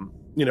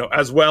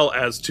 as well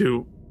as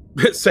to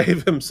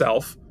save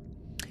himself.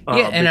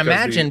 And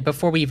imagine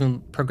before we even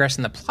progress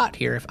in the plot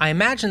here, if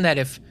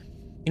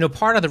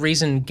part of the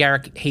reason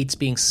Garrick hates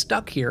being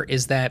stuck here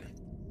is that,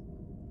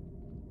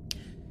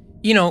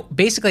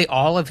 basically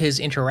all of his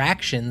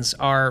interactions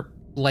are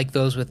like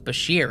those with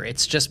Bashir.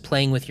 It's just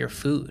playing with your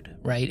food,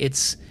 right?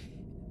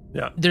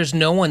 There's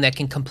no one that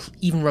can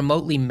even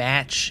remotely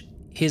match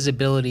his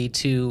ability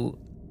to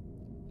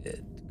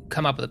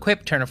come up with a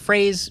quip, turn a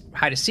phrase,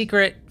 hide a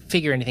secret,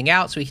 figure anything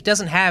out. So he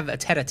doesn't have a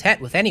tete-a-tete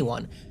with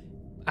anyone.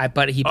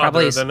 But he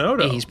probably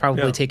he's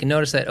probably taken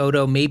notice that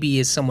Odo maybe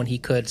is someone he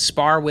could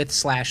spar with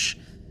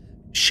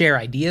 / share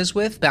ideas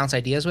with, bounce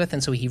ideas with,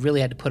 and so he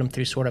really had to put him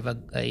through sort of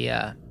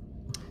a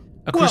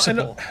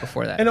crucible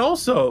before that. And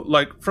also,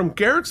 like, from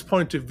Garrick's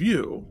point of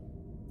view,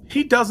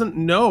 he doesn't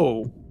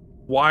know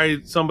why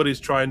somebody's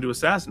trying to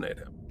assassinate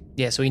him.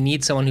 Yeah, so he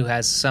needs someone who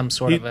has some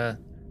sort of a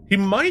He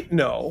might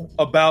know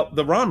about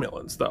the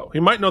Romulans, though. He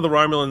might know the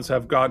Romulans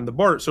have gotten the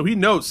border, so he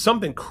knows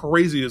something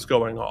crazy is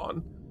going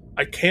on.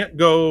 I can't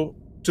go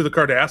to the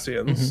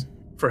Cardassians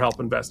for help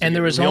investigating. And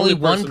there was only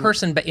one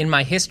person in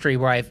my history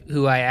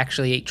who I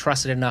actually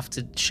trusted enough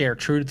to share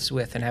truths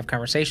with and have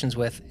conversations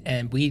with,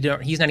 and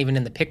he's not even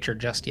in the picture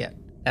just yet.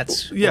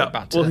 That's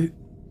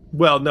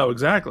no,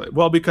 exactly.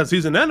 Well, because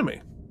he's an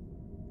enemy.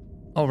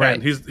 Oh, right.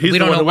 And he's we the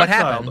don't one know who what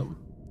exiled happened. him.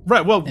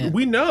 Right. Well,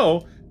 we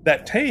know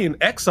that Tane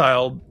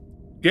exiled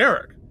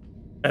Garrick,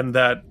 and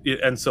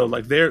so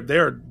like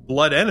they're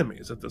blood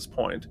enemies at this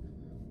point.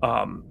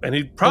 And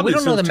he probably we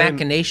don't know the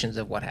machinations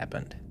of what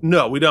happened.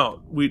 No, we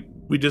don't. We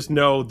just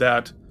know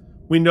that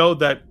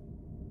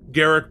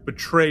Garrick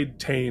betrayed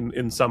Tane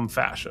in some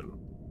fashion,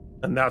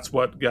 and that's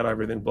what got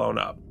everything blown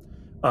up.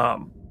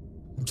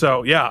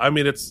 So yeah, I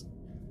mean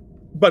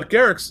but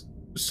Garrick's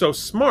so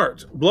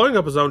smart. Blowing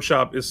up his own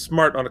shop is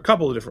smart on a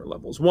couple of different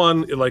levels.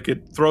 One,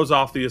 it throws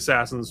off the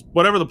assassins.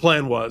 Whatever the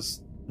plan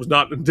was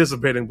not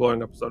anticipating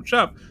blowing up his own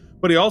shop,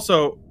 but he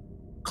also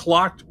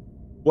clocked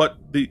who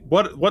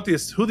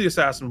the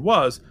assassin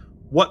was,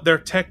 what their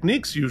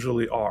techniques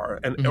usually are,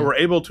 and were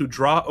able to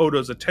draw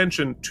Odo's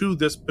attention to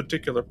this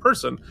particular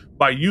person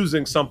by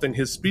using something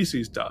his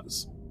species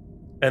does,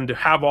 and to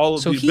have all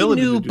of the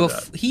ability to do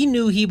that. He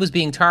knew he was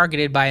being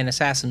targeted by an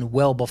assassin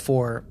well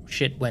before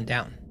shit went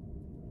down.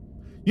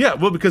 Yeah,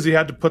 well, because he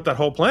had to put that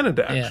whole plan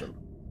into action.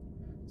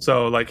 Yeah.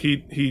 So, like,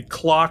 he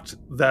clocked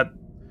that.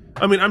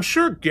 I mean, I'm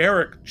sure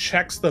Garrick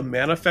checks the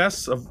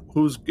manifests of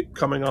who's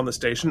coming on the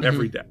station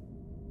every day.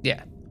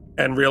 Yeah.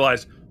 And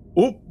realized,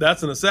 oop,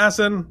 that's an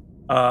assassin.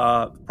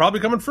 Probably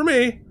coming for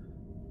me.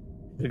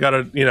 You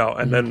gotta,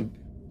 and then,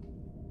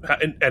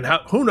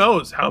 who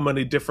knows how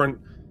many different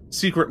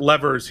secret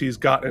levers he's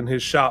got in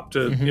his shop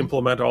to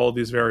implement all of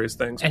these various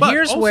things. And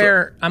here's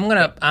where I'm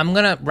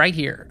gonna right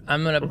here.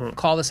 I'm gonna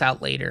call this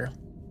out later.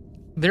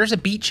 There's a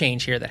beat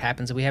change here that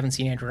happens that we haven't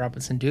seen Andrew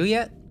Robinson do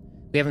yet.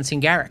 We haven't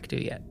seen Garrick do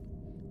yet.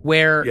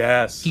 Where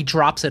he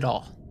drops it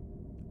all,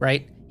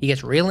 right? He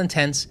gets real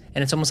intense,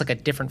 and it's almost like a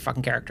different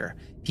fucking character.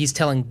 He's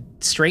telling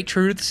straight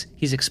truths.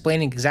 He's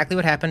explaining exactly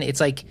what happened. It's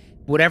like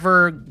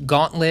whatever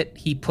gauntlet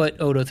he put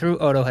Odo through,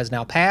 Odo has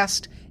now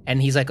passed,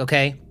 and he's like,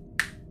 okay.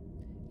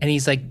 And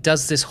he's like,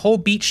 does this whole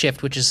beat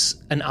shift, which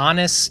is an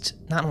honest,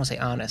 not want to say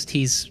honest,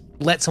 he's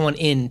let someone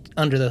in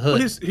under the hood.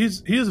 Well,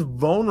 he is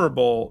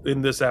vulnerable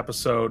in this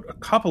episode a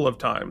couple of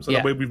times in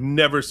a way we've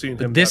never seen him.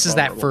 But this is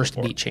that first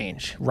before. Beat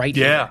change right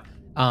here.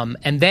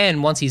 And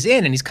then once he's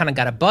in and he's kind of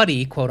got a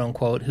buddy, quote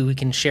unquote, who he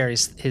can share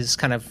his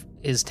kind of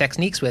his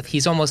techniques with,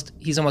 he's almost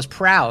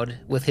proud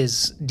with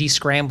his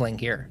descrambling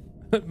here.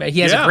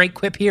 He has a great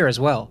quip here as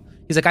well.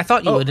 He's like, I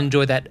thought you would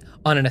enjoy that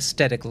on an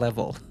aesthetic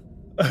level.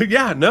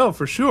 Yeah, no,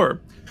 for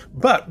sure.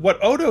 But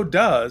what Odo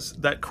does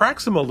that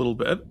cracks him a little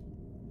bit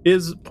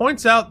is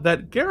points out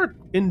that Garrick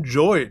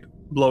enjoyed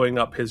blowing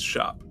up his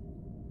shop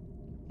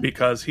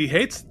because he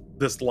hates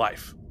this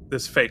life,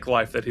 this fake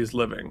life that he's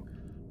living.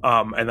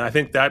 And I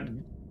think that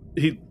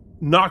he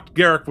knocked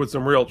Garrick with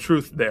some real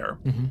truth there.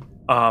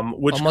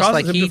 Which almost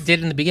like he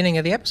did in the beginning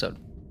of the episode.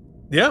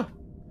 Yeah.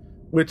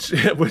 Which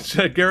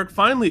Garrick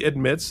finally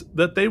admits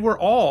that they were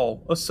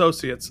all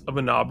associates of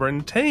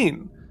Anabra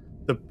Tane,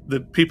 the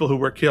people who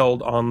were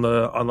killed on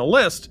the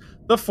list,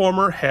 the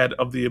former head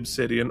of the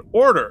Obsidian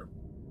Order.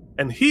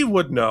 And he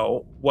would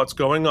know what's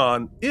going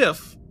on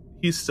if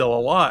he's still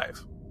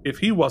alive, if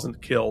he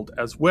wasn't killed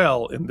as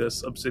well in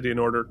this Obsidian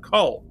Order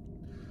cull.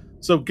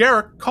 So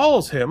Garrick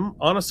calls him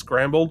on a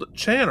scrambled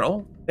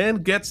channel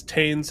and gets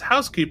Tane's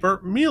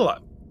housekeeper, Mila.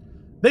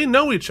 They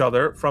know each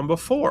other from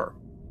before,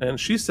 and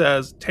she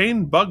says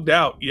Tane bugged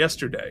out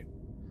yesterday,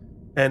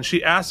 and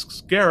she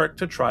asks Garrick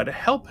to try to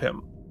help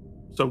him.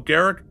 So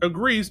Garrick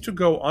agrees to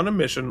go on a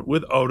mission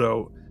with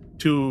Odo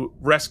to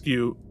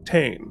rescue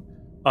Tane.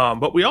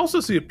 But we also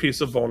see a piece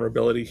of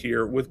vulnerability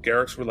here with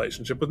Garrick's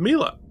relationship with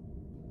Mila.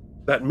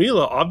 That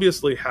Mila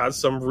obviously has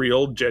some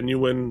real,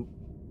 genuine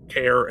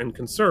care and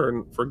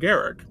concern for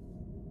Garrick.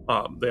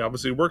 They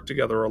obviously worked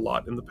together a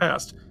lot in the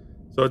past.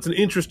 So it's an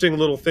interesting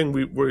little thing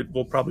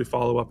we'll probably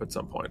follow up at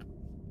some point.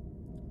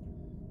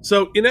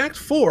 So in Act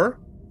 4,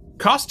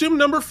 costume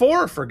number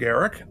 4 for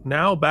Garrick,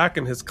 now back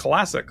in his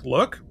classic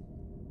look.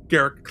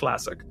 Garrick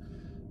classic.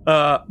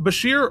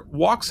 Bashir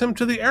walks him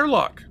to the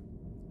airlock.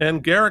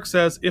 And Garrick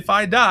says, if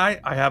I die,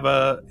 I have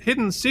a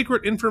hidden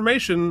secret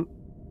information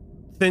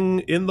thing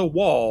in the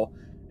wall.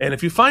 And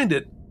if you find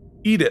it,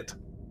 eat it.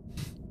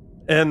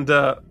 And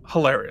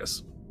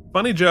hilarious.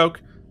 Funny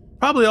joke.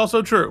 Probably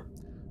also true.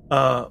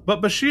 But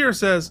Bashir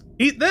says,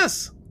 eat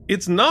this.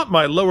 It's not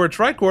my lower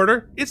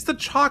tricorder. It's the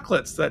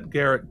chocolates that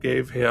Garrick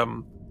gave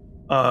him.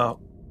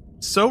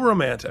 So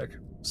romantic.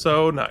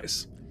 So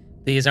nice.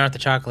 These aren't the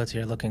chocolates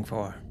you're looking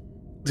for.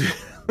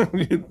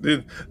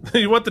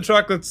 You want the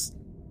chocolates?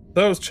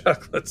 Those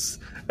chocolates.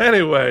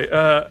 Anyway,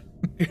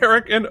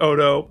 Garrick and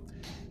Odo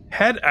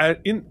head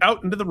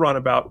out into the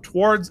runabout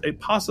towards a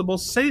possible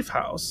safe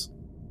house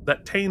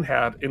that Tane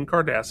had in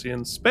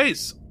Cardassian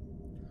space.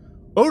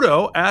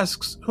 Odo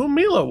asks who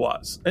Mila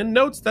was and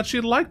notes that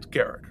she liked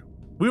Garrick,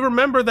 we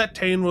remember that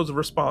Tane was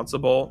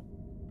responsible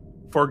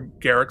for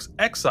Garrick's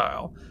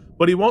exile,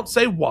 but he won't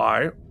say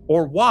why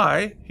or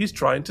why he's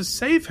trying to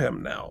save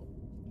him now.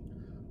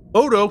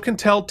 Odo can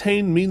tell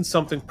Tane means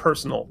something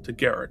personal to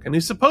Garrick, and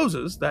he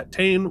supposes that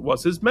Tane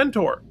was his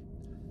mentor.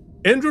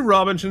 Andrew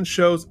Robinson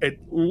shows a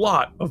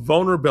lot of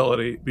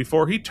vulnerability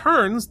before he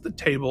turns the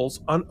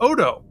tables on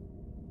Odo.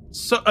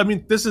 So, I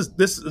mean, this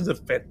is a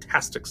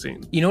fantastic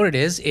scene. You know what it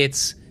is?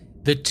 It's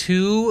the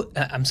two,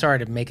 I'm sorry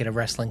to make it a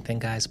wrestling thing,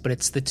 guys, but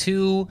it's the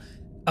two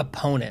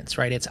opponents,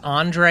 right? It's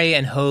Andre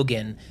and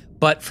Hogan,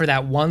 but for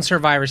that one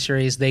Survivor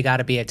Series, they got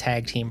to be a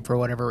tag team for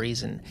whatever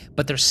reason.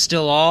 But there's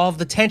still all of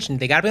the tension.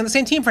 They got to be on the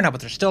same team for now,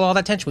 but there's still all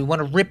that tension. We want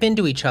to rip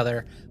into each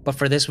other, but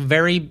for this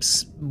very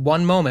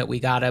one moment, we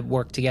got to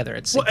work together.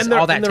 It's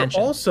all that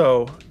tension.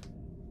 Also,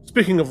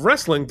 speaking of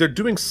wrestling, they're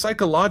doing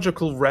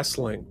psychological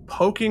wrestling,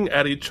 poking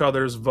at each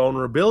other's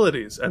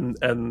vulnerabilities,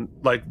 and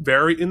like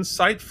very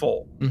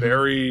insightful,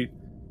 very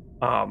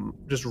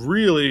just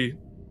really,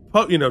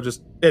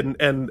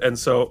 and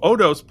so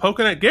Odo's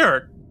poking at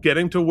Garrick,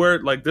 getting to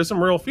where like there's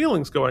some real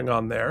feelings going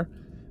on there,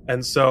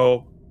 and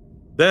so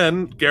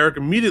then Garrick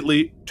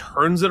immediately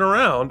turns it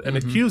around and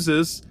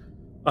accuses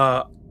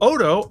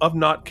Odo of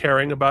not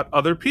caring about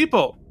other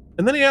people,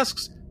 and then he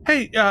asks,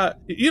 "Hey,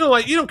 you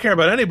don't care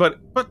about anybody,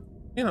 but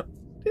do you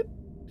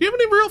have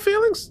any real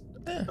feelings?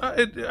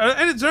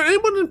 Is there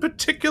anyone in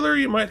particular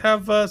you might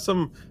have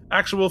some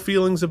actual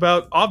feelings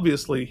about?"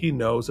 Obviously, he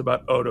knows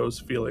about Odo's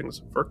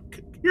feelings for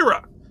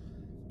Kira.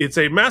 It's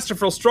a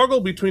masterful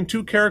struggle between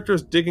two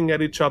characters digging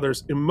at each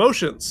other's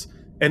emotions,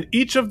 and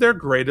each of their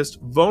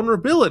greatest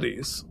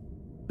vulnerabilities,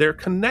 their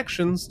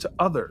connections to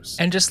others.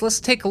 And just let's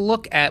take a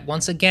look at,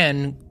 once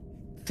again,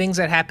 things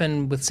that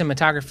happen with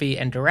cinematography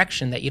and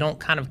direction that you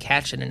don't kind of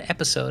catch in an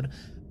episode,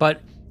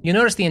 but you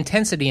notice the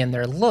intensity in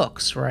their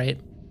looks, right?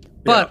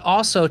 But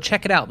also,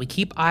 check it out. We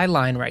keep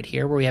eyeline right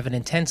here, where we have an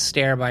intense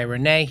stare by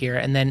Renee here,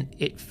 and then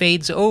it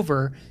fades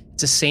over.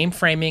 It's the same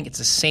framing. It's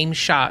the same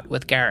shot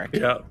with Garrick.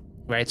 Yeah.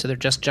 Right? So they're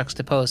just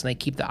juxtaposed, and they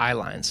keep the eye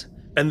lines.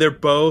 And they're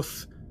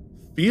both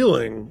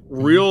feeling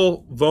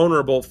real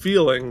vulnerable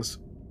feelings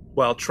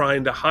while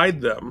trying to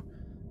hide them.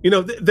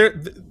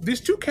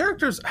 These two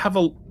characters have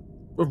a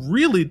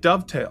really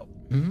dovetail.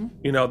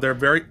 They're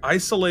very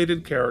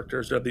isolated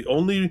characters. They're the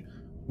only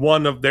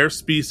one of their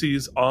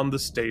species on the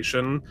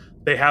station.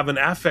 They have an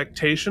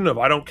affectation of,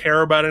 I don't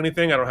care about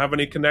anything. I don't have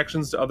any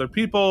connections to other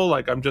people.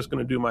 Like, I'm just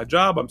going to do my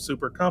job. I'm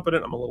super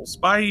competent. I'm a little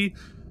spy-y.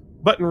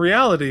 But in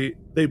reality,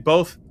 they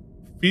both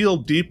feel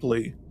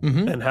deeply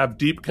and have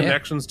deep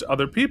connections to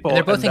other people. And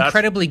they're both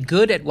incredibly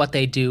good at what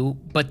they do,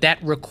 but that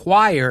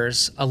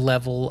requires a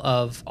level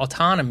of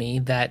autonomy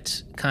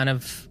that kind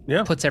of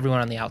puts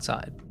everyone on the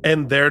outside.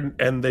 And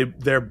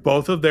they're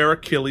both of their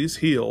Achilles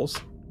heels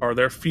are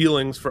their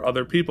feelings for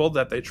other people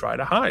that they try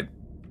to hide.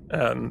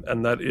 And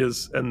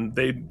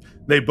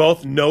they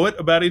both know it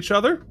about each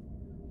other,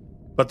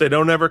 but they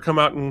don't ever come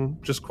out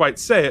and just quite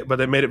say it, but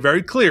they made it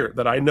very clear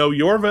that I know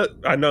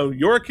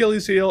your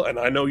Achilles heel, and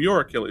I know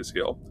your Achilles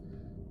heel.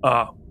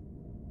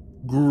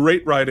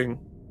 Great writing,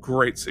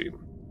 great scene.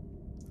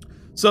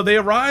 So they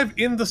arrive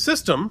in the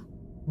system,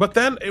 but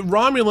then a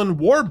Romulan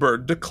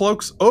warbird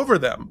decloaks over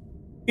them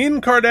in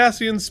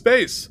Cardassian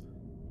space.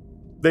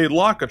 They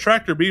lock a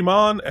tractor beam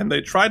on, and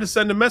they try to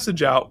send a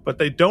message out, but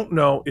they don't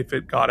know if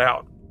it got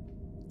out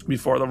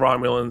before the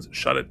Romulans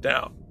shut it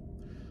down.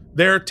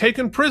 They're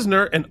taken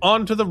prisoner and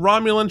onto the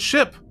Romulan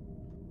ship.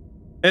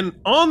 And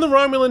on the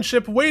Romulan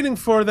ship waiting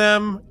for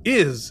them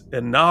is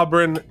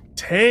Enabran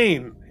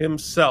Tane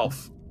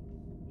himself.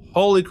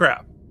 Holy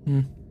crap.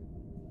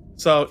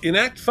 So in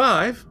Act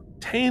 5,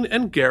 Tane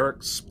and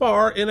Garrick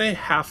spar in a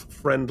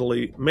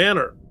half-friendly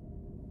manner.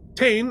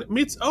 Tane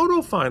meets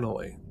Odo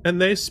finally,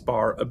 and they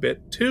spar a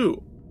bit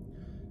too.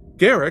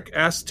 Garrick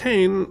asks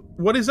Tane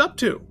what he's up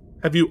to.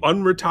 Have you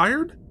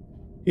unretired?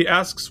 He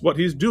asks what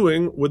he's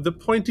doing with the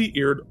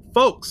pointy-eared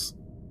folks.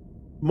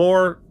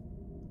 More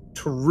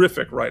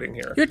terrific writing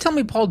here. You're telling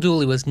me Paul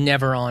Dooley was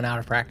never on Out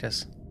of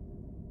Practice?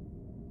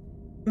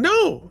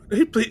 No,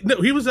 he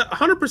was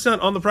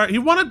 100% on the practice. He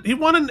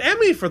won an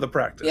Emmy for the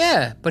practice.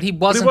 Yeah, but he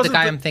wasn't the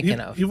guy I'm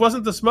thinking of. He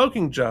wasn't the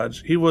smoking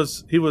judge. He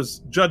was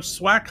Judge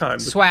Swackheim.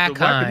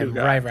 Swackheim,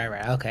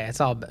 right. Okay, it's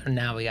all.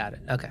 Now we got it.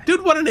 Okay,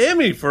 dude won an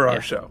Emmy for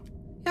our show.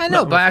 Yeah, I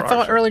know, but I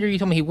thought earlier you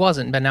told me he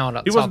wasn't. But now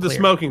it's he wasn't all the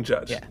smoking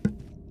judge. Yeah,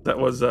 that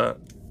was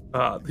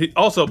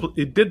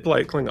he did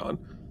play Klingon,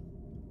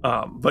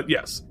 but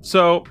yes.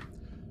 So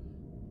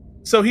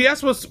he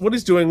asks what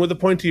he's doing with the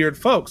pointy-eared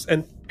folks,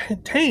 and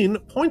Tane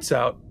points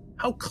out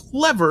how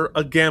clever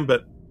a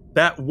gambit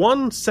that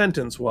one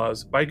sentence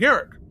was by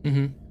Garrick,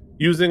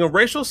 using a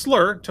racial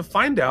slur to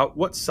find out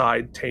what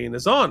side Tane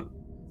is on,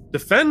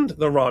 defend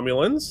the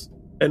Romulans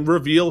and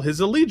reveal his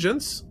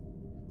allegiance,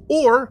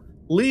 or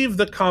leave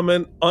the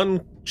comment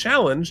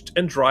unchallenged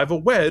and drive a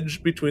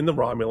wedge between the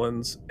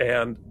Romulans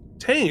and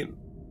Tane.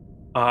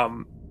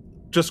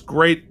 Just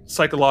great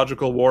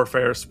psychological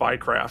warfare,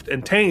 spycraft,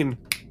 and Tane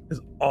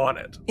is on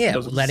it. Yeah,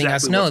 letting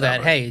us know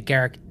that, hey,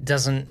 Garrick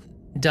doesn't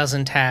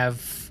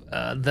have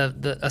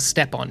a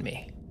step on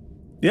me.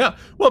 Yeah,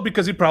 well,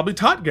 because he probably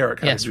taught Garrick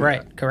how Yes, to do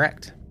right. that.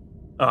 Correct.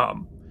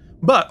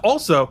 But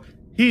also,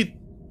 he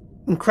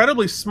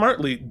incredibly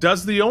smartly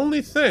does the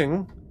only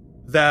thing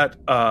that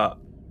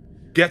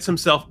gets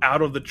himself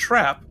out of the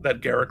trap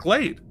that Garrick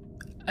laid.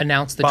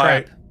 Announce the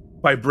trap.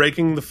 By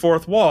breaking the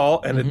fourth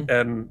wall and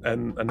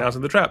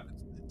announcing the trap.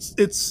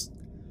 It's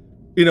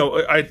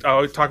I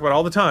always talk about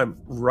all the time,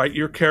 write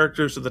your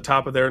characters to the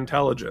top of their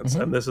intelligence.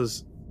 And this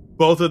is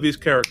both of these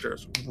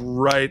characters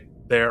right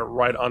there,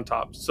 right on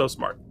top. So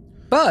smart.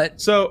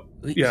 But so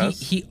yes.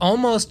 he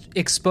almost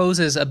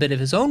exposes a bit of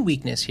his own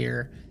weakness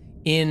here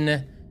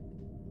in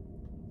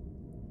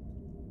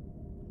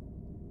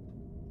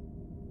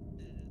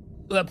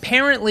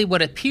apparently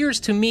what appears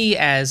to me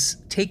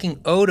as taking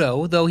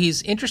Odo, though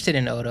he's interested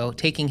in Odo,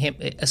 taking him,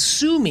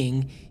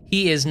 assuming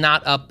he is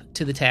not up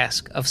to the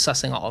task of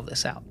sussing all of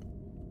this out,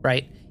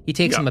 right? He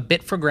takes him a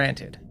bit for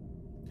granted.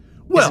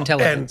 His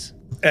intelligence.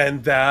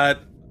 And that,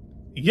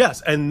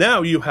 yes, and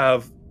now you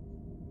have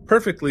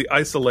perfectly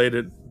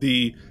isolated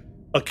the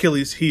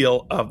Achilles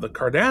heel of the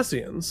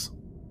Cardassians,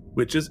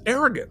 which is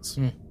arrogance.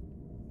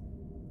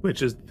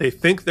 Which is they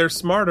think they're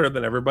smarter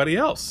than everybody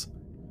else.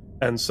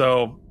 And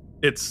so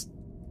it's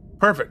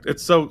perfect.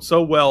 It's so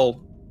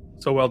well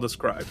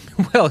described.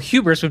 Well,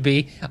 hubris would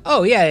be,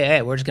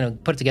 yeah, we're just going to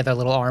put together a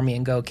little army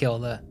and go kill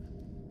the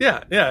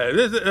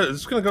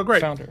it's going to go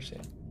great. Founders.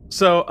 Yeah.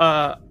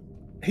 So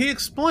he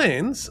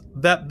explains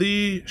that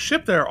the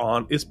ship they're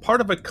on is part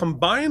of a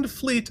combined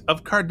fleet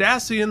of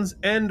Cardassians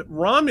and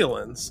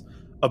Romulans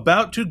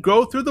about to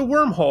go through the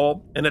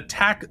wormhole and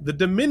attack the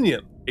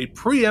Dominion, a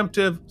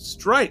preemptive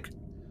strike.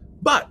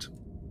 But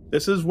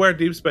this is where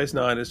Deep Space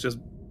Nine is just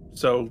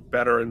so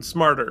better and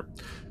smarter,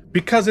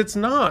 because it's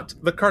not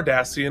the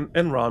Cardassian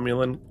and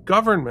Romulan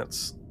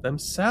governments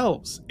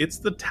themselves. It's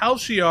the Tal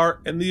Shiar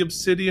and the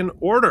Obsidian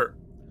Order.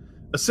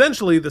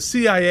 Essentially, the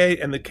CIA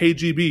and the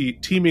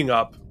KGB teaming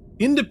up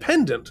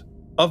independent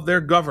of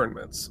their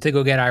governments. To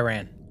go get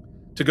Iran.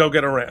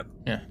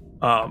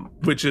 Yeah.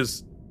 Which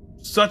is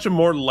such a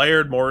more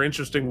layered, more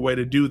interesting way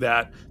to do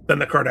that than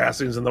the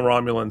Cardassians and the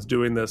Romulans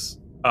doing this.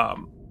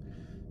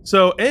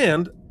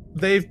 And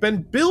they've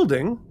been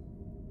building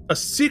a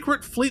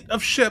secret fleet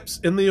of ships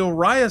in the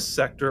Orias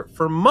sector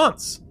for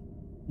months,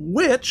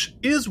 which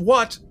is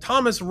what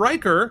Thomas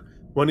Riker,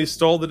 when he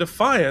stole the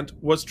Defiant,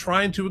 was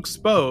trying to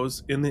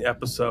expose in the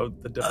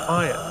episode The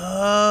Defiant.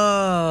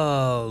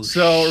 Oh,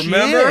 so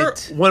remember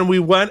when we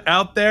went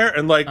out there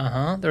and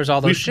there's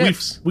all those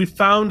ships. We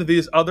found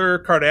these other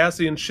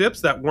Cardassian ships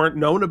that weren't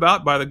known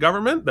about by the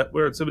government, that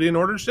were Obsidian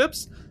Order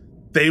ships.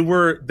 They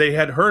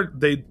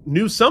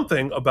knew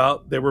something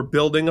about, they were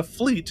building a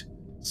fleet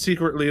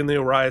secretly in the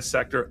Orias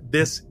sector.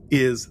 This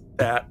is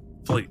that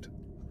fleet.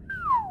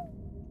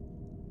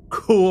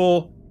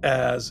 Cool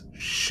as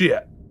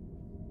shit.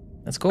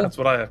 That's cool. That's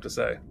what I have to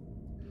say.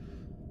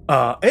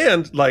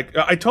 And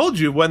I told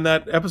you when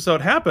that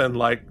episode happened,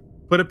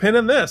 put a pin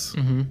in this.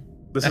 Mm-hmm.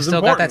 This I is still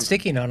important. got that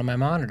sticky note on my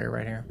monitor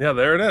right here. Yeah,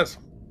 there it is.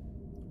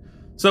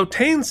 So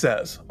Tane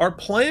says, our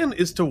plan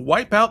is to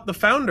wipe out the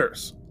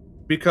Founders,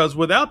 because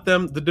without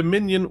them, the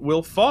Dominion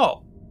will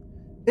fall.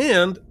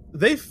 And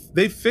they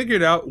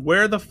figured out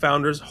where the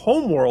Founders'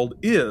 homeworld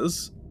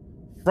is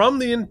from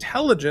the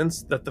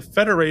intelligence that the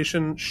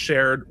Federation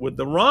shared with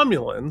the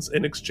Romulans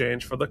in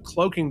exchange for the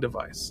cloaking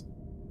device.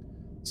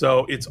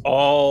 So it's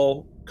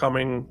all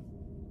coming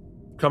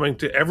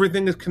to,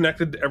 everything is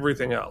connected to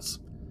everything else.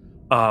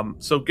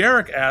 So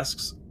Garrick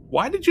asks,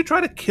 why did you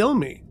try to kill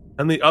me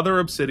and the other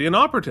Obsidian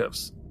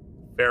operatives?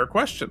 Fair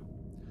question.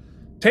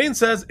 Tane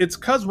says, it's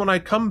because when I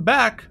come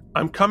back,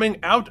 I'm coming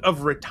out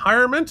of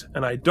retirement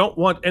and I don't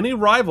want any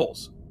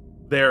rivals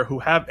there who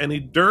have any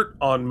dirt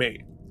on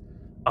me.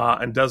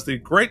 And does the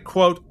great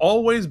quote,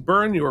 always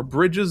burn your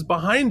bridges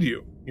behind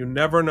you. You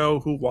never know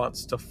who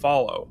wants to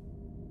follow.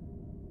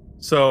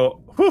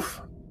 So,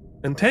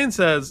 and Tane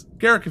says,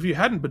 Garrick, if you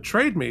hadn't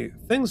betrayed me,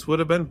 things would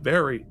have been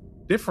very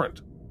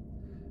different.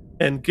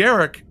 And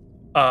Garrick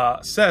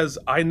says,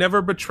 I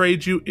never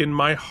betrayed you in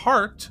my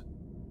heart,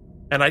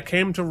 and I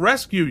came to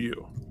rescue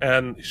you.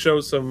 And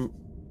shows some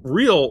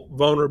real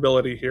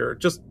vulnerability here.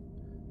 Just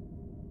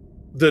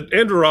the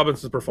Andrew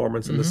Robinson's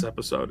performance in this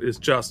episode is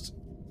just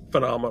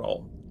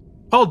phenomenal.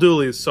 Paul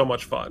Dooley is so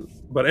much fun,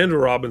 but Andrew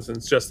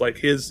Robinson's just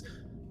his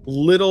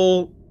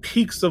little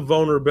peaks of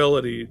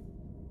vulnerability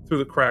through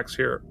the cracks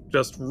here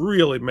just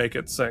really make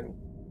it sing.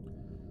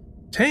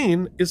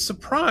 Tane is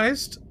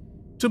surprised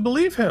to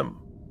believe him,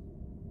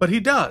 but he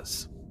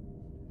does.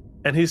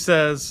 And he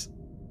says,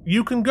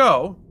 you can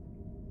go,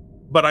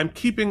 but I'm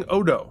keeping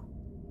Odo.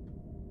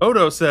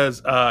 Odo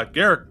says,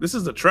 Garrick, this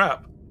is a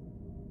trap.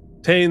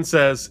 Tane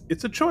says,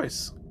 it's a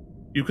choice.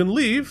 You can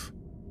leave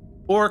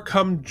or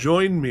come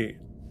join me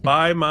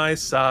by my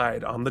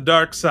side on the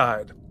dark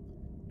side,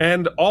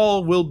 and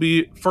all will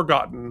be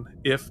forgotten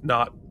if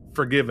not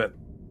forgiven.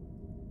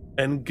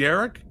 And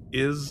Garrick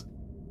is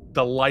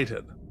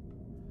delighted.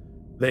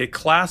 They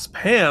clasp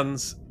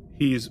hands.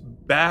 He's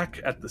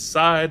back at the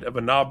side of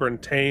Anabran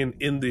Tane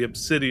in the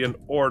Obsidian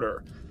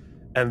Order.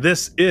 And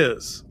this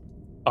is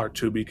our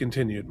to be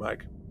continued,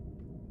 Mike.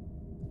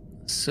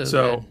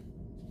 So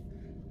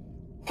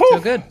So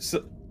good.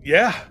 So,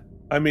 yeah.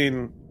 I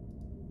mean,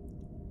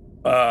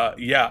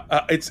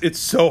 it's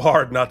so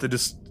hard not to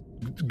just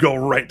go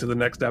right to the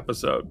next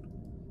episode.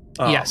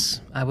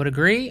 Yes, I would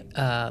agree.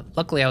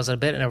 Luckily, I was a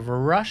bit in a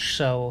rush,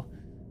 so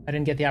I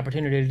didn't get the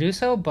opportunity to do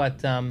so.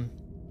 But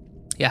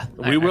yeah,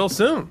 we will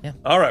soon. Yeah.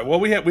 All right. Well,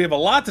 we have a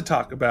lot to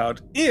talk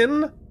about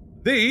in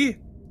the.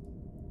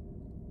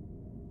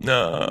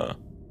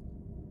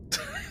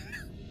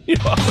 You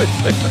always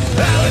say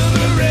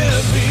that.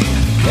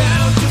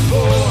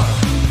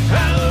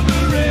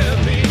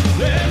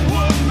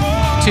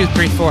 Two,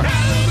 three, four.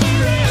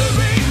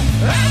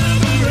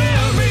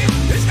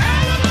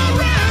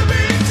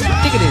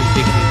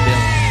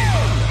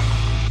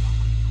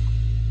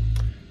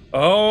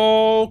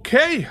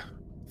 Okay.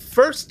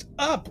 First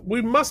up,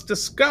 we must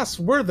discuss,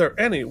 were there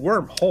any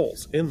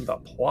wormholes in the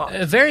plot?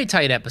 A very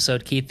tight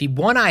episode, Keith. The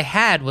one I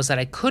had was that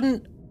I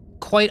couldn't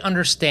quite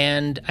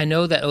understand. I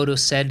know that Odo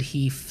said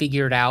he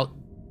figured out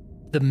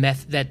the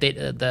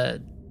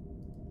the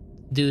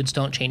dudes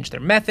don't change their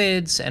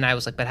methods, and I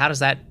was like, but how does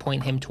that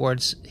point him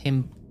towards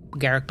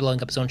Garrick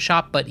blowing up his own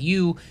shop? But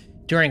you,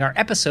 during our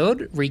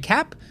episode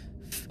recap,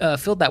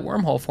 filled that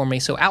wormhole for me.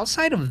 So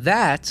outside of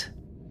that,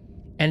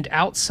 and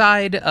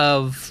outside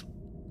of,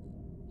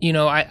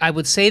 I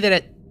would say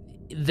that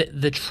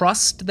the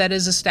trust that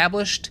is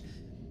established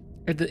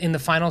in the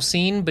final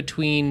scene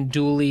between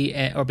Dooley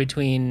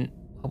between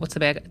what's the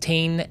bad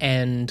Tane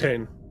and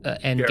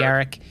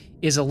Garrick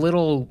is a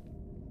little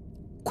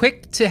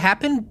quick to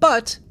happen,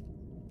 but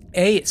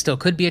A, it still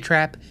could be a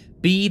trap.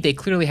 B, they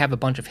clearly have a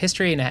bunch of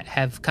history and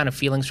have kind of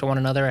feelings for one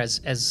another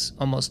as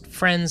almost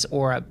friends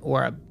or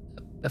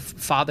a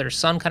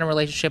father-son kind of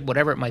relationship,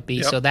 whatever it might be.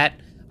 Yep. So that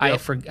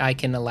I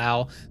can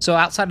allow. So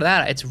outside of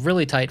that, it's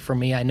really tight for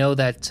me. I know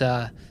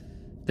that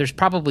there's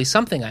probably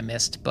something I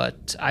missed,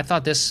 but I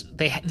thought this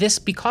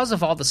because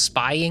of all the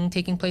spying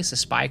taking place, the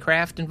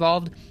spycraft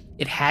involved,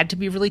 it had to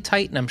be really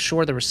tight. And I'm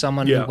sure there was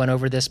someone who went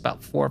over this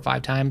about 4 or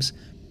 5 times,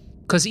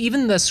 because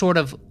even the sort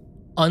of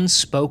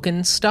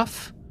unspoken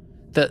stuff,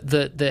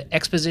 the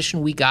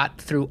exposition we got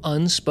through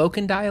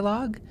unspoken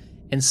dialogue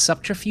and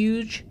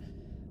subterfuge,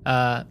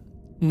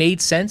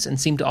 made sense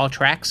and seemed to all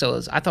track. So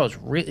I thought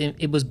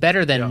it was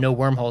better than no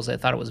wormholes. I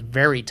thought it was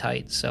very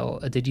tight. So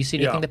did you see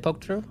anything that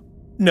poked through?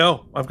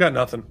 No, I've got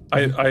nothing.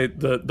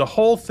 Mm-hmm. The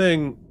whole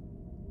thing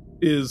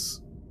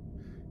is,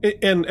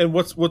 and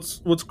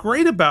what's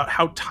great about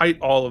how tight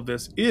all of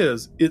this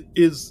is, it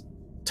is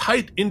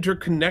tight,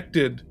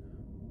 interconnected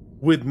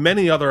with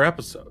many other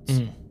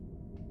episodes,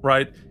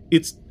 right?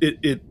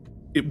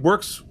 It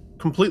works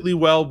completely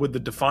well with the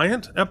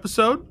Defiant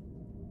episode,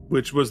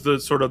 which was the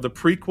sort of the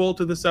prequel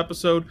to this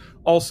episode.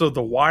 Also,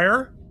 The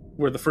Wire,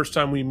 where the first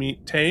time we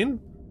meet Tane,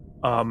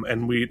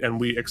 and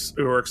we're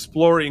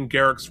exploring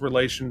Garrick's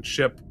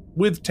relationship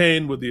with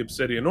Tane, with the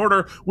Obsidian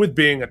Order, with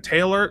being a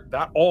tailor.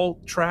 That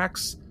all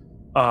tracks.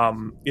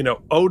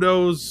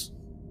 Odo's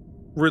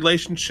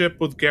relationship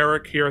with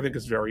Garrick here, I think,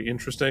 is very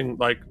interesting.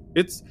 Like,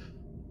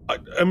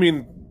 I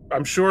mean,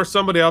 I'm sure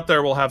somebody out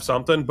there will have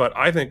something, but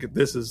I think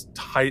this is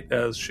tight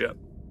as shit.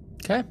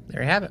 Okay,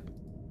 there you have it.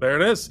 There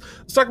it is.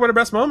 Let's talk about our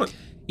best moment.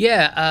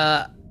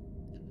 Yeah,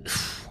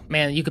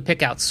 man, you could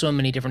pick out so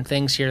many different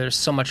things here. There's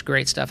so much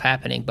great stuff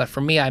happening. But for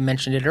me, I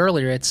mentioned it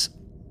earlier, it's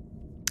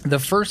the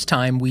first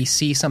time we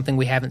see something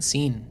we haven't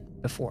seen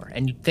before.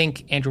 And you'd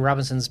think Andrew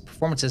Robinson's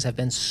performances have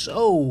been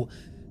so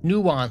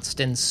nuanced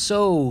and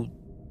so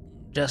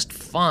just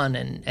fun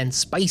and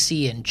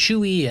spicy and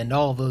chewy and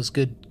all of those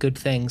good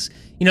things.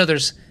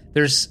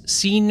 There's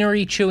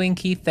scenery chewing,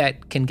 Keith,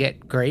 that can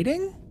get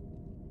grating.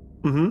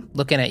 Mm-hmm.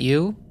 Looking at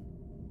you,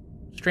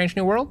 Strange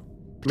New World,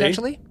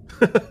 potentially.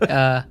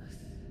 Or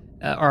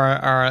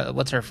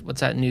what's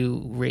that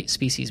new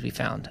species we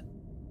found?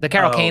 The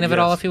Carol Kane of it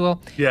all, if you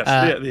will. Yes,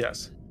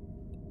 yes.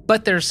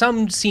 But there's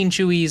some scene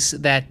chewies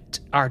that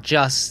are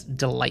just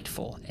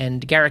delightful,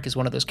 and Garrick is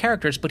one of those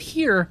characters. But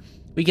here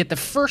we get the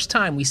first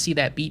time we see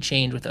that beat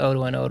change with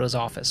Odo in Odo's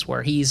office,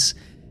 where he's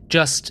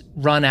just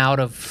run out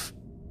of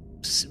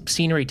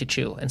scenery to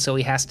chew, and so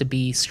he has to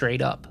be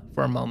straight up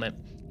for a moment,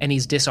 and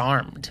he's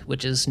disarmed,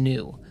 which is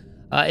new.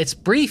 It's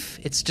brief.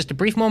 It's just a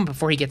brief moment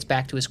before he gets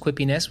back to his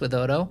quippiness with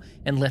Odo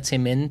and lets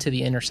him into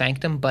the inner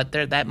sanctum. But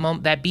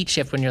that beat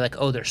shift when you're like,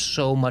 oh, there's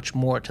so much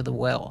more to the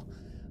well,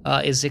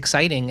 is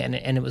exciting, and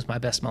it was my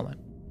best moment.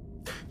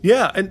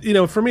 Yeah,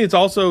 and for me, it's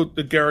also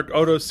the Garrick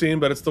Odo scene,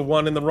 but it's the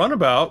one in the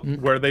runabout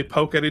where they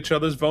poke at each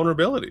other's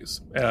vulnerabilities,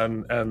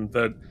 and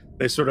that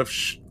they sort of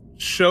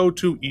show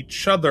to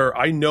each other,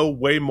 I know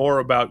way more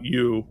about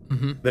you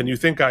than you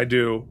think I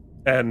do,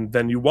 and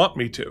than you want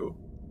me to,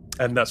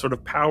 and that sort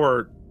of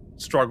power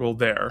struggle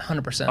there.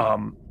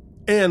 100%.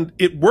 And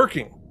it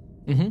working,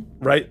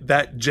 right?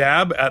 That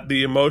jab at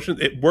the emotion,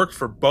 it worked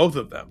for both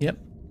of them. Yep.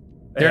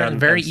 They're on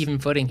very even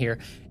footing here.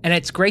 And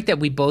it's great that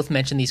we both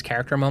mention these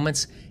character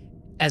moments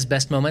as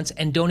best moments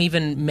and don't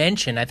even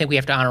mention, I think we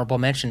have to honorable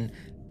mention,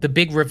 the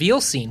big reveal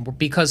scene,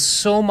 because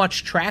so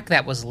much track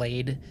that was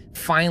laid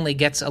finally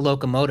gets a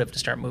locomotive to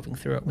start moving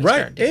through it.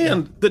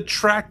 The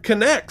track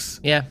connects.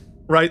 Yeah.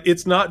 right?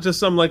 It's not just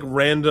some like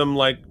random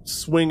like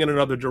swing in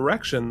another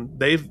direction.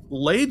 They've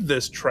laid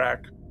this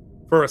track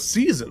for a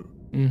season,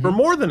 for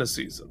more than a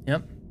season.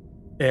 Yep.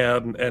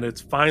 And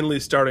it's finally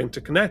starting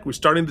to connect. We're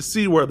starting to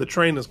see where the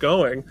train is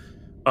going.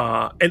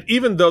 And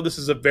even though this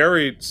is a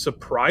very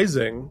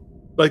surprising,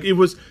 like it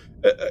was,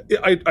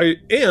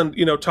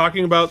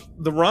 talking about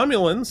the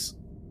Romulans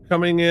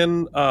coming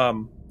in.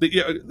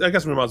 I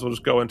guess we might as well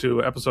just go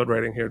into episode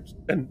rating here,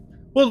 and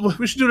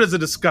we should do it as a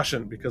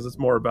discussion because it's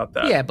more about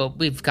that. Yeah, but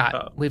we've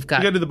got we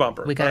got to do the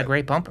bumper. We got a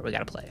great bumper. We got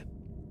to play it.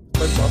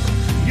 Play the bumper.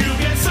 You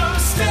get some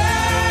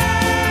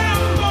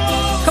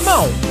stamps. Come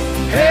on.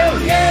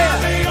 Hell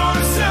yeah. They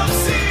are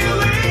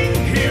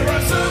self-sealing. Here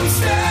are some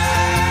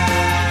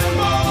stamps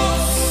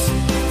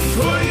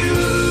for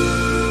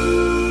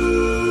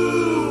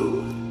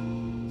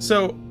you.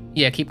 So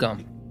yeah, keep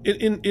going.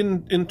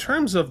 In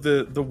terms of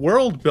the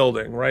world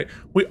building, right?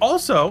 We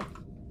also,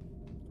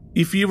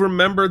 if you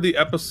remember the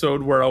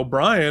episode where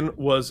O'Brien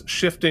was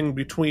shifting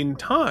between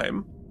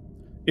time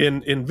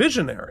in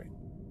Visionary,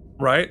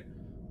 right?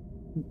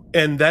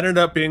 And that ended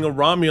up being a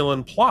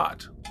Romulan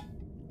plot,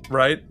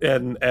 right?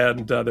 And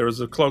there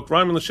was a cloaked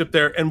Romulan ship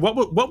there. And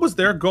what was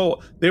their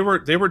goal? They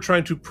were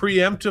trying to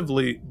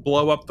preemptively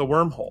blow up the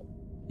wormhole.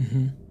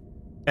 Mm-hmm.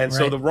 And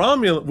so the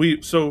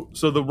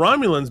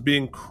Romulans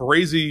being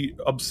crazy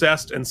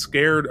obsessed and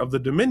scared of the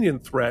Dominion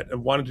threat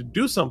and wanted to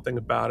do something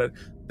about it,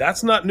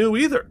 that's not new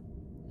either.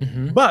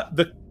 Mm-hmm.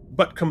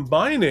 But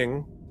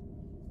combining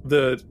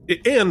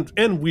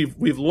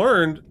we've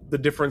learned the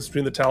difference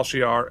between the Tal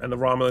Shiar and the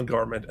Romulan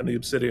government and the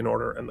Obsidian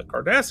Order and the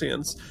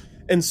Cardassians.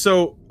 And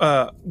so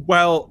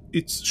while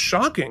it's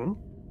shocking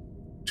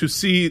to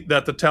see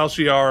that the Tal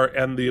Shiar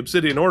and the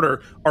Obsidian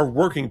Order are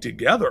working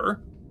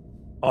together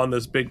on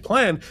this big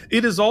plan,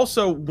 it is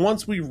also,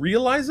 once we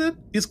realize it,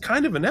 is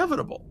kind of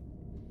inevitable.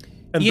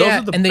 And those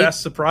are the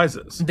best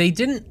surprises. They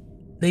didn't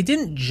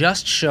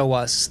just show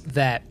us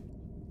that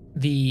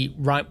the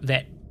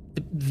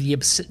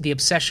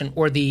obsession,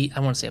 or the,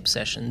 I want to say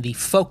obsession, the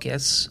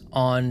focus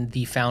on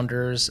the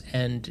founders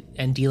and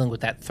dealing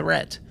with that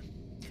threat.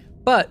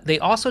 But they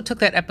also took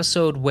that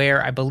episode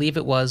where, I believe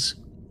it was,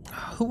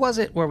 who was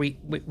it, where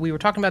we were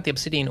talking about the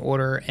Obsidian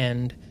Order,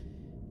 and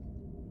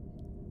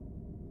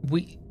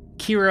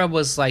Kira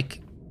was like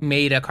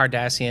made a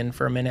Cardassian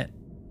for a minute.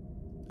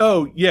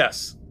 Oh,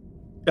 yes.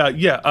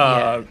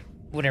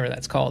 Whatever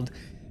that's called.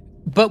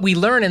 But we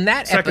learn in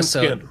that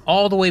episode,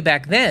 all the way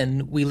back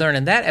then, we learn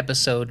in that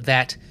episode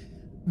that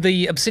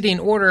the Obsidian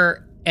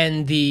Order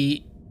and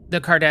the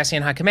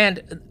Cardassian High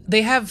Command,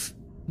 they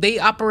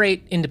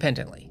operate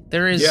independently.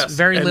 There is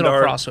very little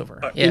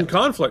crossover. In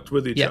conflict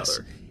with each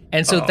other.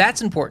 And so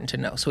that's important to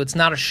know. So it's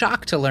not a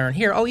shock to learn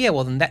here, oh yeah,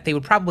 well then that they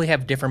would probably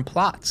have different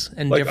plots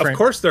and different. Of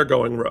course they're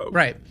going rogue.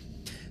 Right.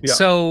 Yeah.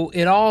 So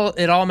it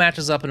all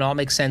matches up and all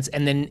makes sense.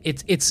 And then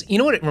it's you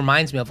know what it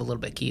reminds me of a little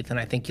bit, Keith, and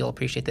I think you'll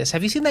appreciate this.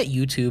 Have you seen that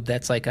YouTube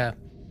that's like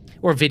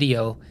or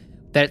video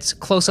that's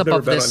close up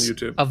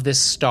of this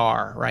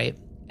star, right?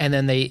 And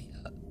then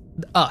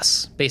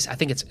basically, I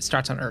think it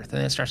starts on Earth, and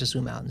then it starts to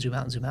zoom out and zoom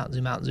out and zoom out and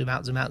zoom out and zoom out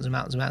and zoom out and zoom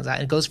out and zoom out and zoom out.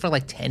 And it goes for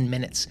like 10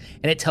 minutes.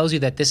 And it tells you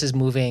that this is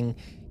moving,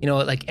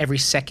 like every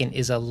second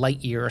is a light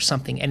year or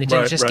something. And it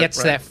just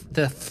gets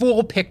the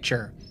full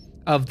picture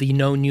of the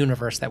known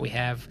universe that we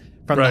have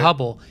from the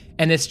Hubble.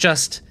 And it's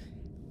just,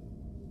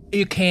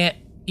 you can't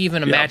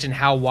even imagine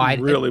how wide.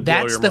 Really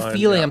that's the mind,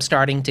 feeling I'm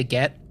starting to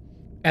get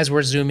as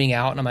we're zooming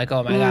out. And I'm like,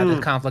 oh my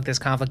God, this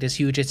conflict is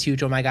huge. It's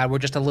huge. Oh my God, we're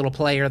just a little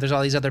player. There's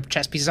all these other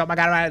chess pieces. Oh my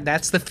God,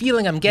 that's the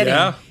feeling I'm getting.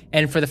 Yeah.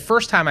 And for the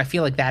first time, I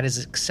feel like that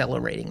is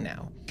accelerating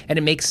now. And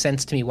it makes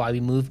sense to me why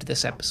we moved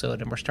this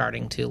episode and we're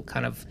starting to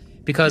kind of,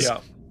 because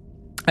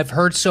I've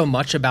heard so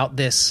much about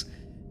this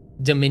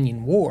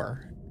Dominion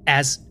War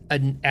as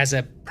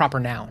a proper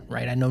noun,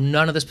 right? I know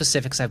none of the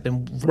specifics. I've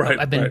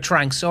been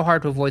trying so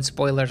hard to avoid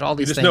spoilers, all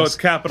these things. You just know it's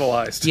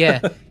capitalized.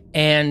 Yeah.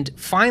 And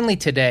finally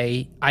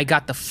today, I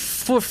got the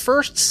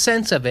first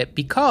sense of it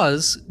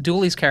because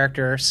Dooley's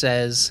character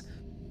says,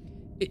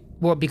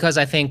 because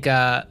I think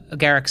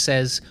Garrick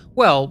says,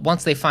 well,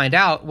 once they find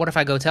out, what if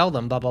I go tell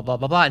them, blah, blah, blah,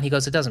 blah, blah. And he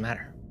goes, it doesn't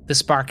matter. The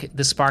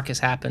spark has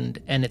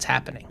happened and it's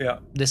happening. Yeah.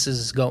 This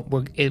is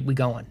we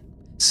going.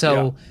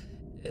 So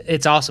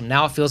it's awesome.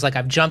 Now it feels like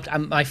I've jumped.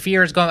 My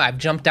fear is gone. I've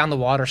jumped down the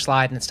water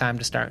slide and it's time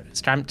to start.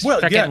 It's time to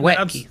start getting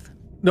wet, Keith.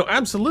 No,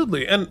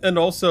 absolutely, and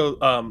also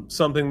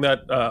something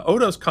that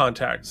Odo's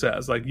contact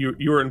says, like you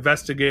were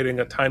investigating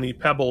a tiny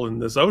pebble in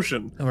this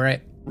ocean,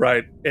 right,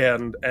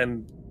 and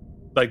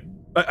like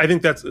I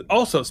think that's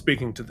also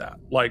speaking to that,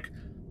 like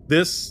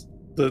this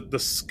the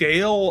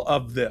scale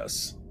of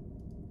this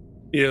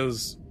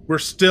is we're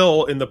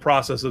still in the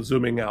process of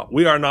zooming out.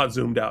 We are not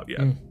zoomed out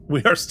yet.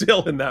 We are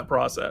still in that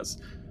process,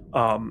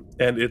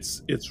 and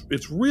it's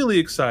really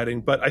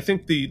exciting. But I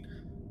think a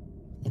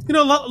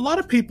lot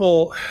of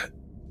people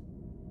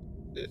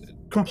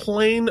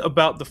complain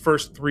about the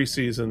first 3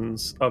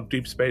 seasons of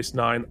Deep Space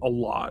Nine a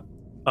lot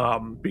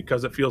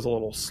because it feels a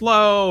little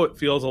slow, it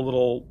feels a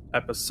little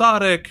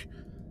episodic,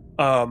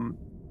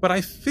 but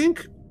I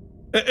think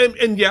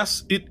And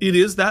yes, it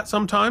is that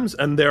sometimes,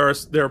 and there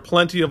are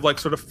plenty of like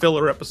sort of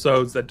filler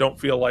episodes that don't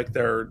feel like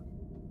they're,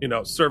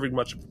 serving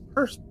much of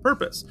a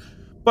purpose.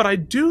 But I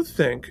do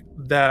think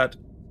that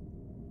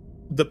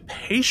the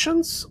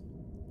patience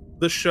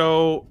the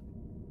show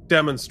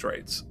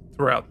demonstrates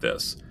throughout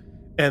this,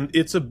 and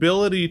its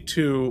ability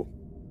to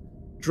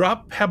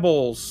drop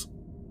pebbles,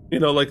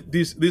 like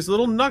these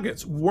little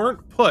nuggets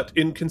weren't put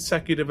in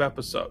consecutive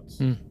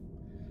episodes.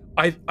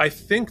 I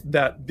think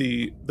that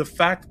the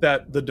fact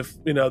that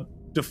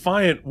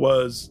Defiant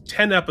was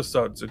 10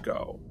 episodes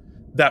ago,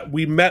 that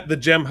we met the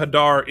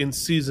Jem'Hadar in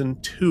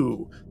season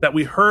 2, that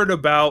we heard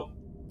about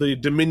the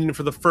Dominion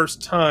for the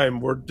first time,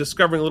 we're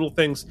discovering little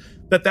things,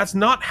 that's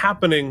not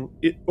happening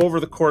over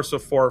the course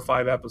of 4 or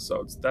 5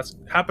 episodes. That's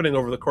happening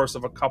over the course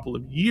of a couple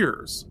of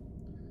years.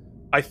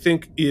 I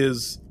think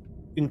is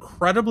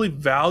incredibly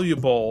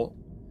valuable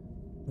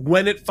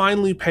when it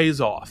finally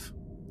pays off,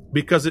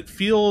 because it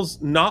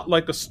feels not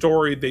like a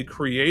story they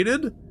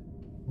created,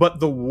 but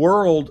the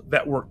world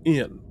that we're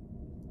in.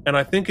 And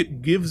I think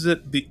it gives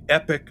it the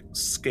epic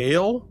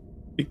scale.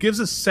 It gives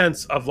a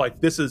sense of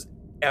like, this is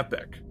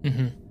epic.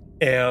 Mm-hmm.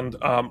 And,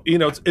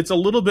 it's a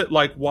little bit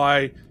like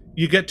why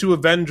you get to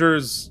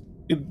Avengers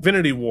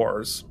Infinity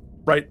Wars,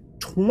 right?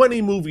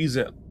 20 movies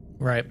in.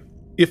 Right.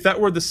 If that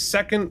were the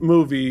second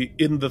movie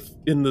in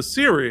the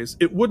series,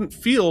 it wouldn't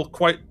feel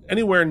quite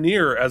anywhere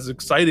near as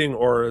exciting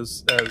or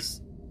as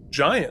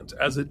giant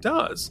as it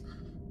does,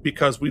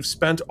 because we've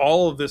spent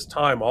all of this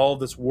time, all of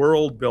this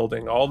world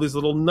building, all these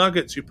little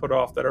nuggets you put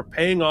off that are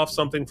paying off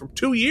something from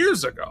 2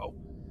 years ago.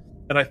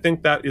 And I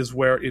think that is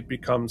where it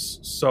becomes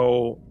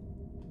so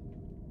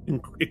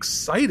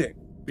exciting,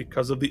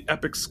 because of the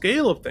epic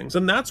scale of things.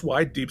 And that's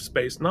why Deep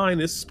Space Nine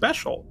is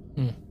special,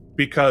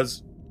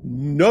 because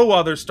no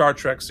other Star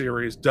Trek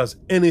series does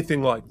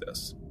anything like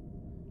this.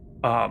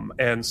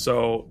 And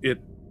so it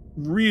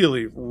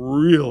really,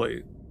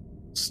 really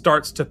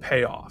starts to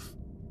pay off.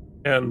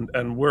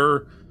 And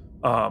we're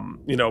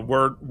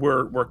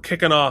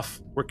kicking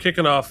off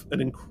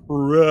an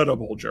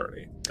incredible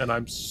journey, and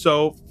I'm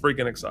so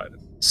freaking excited.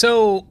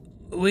 So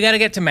we got to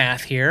get to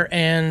math here,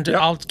 and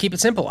I'll keep it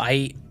simple.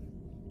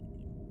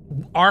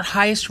 Our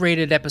highest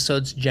rated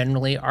episodes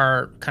generally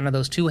are kind of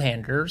those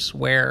two-handers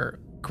where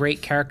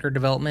great character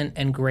development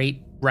and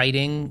great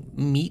writing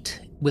meet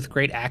with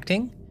great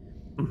acting.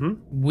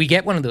 Mm-hmm. We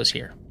get one of those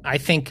here. I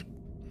think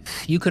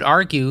you could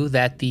argue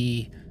that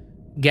the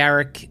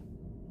Garrick,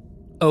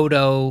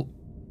 Odo,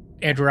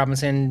 Andrew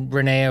Robinson,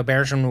 Rene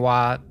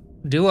Auberjonois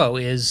duo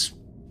is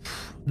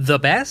the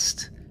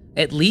best,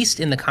 at least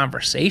in the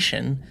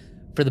conversation,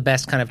 for the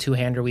best kind of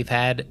two-hander we've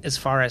had as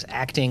far as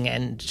acting,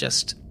 and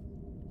just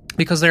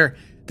because they're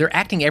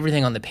acting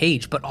everything on the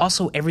page, but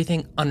also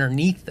everything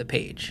underneath the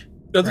page.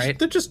 Right?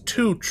 They're just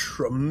two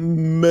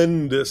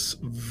tremendous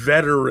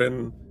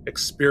veteran,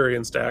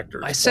 experienced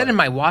actors. I said in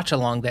my watch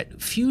along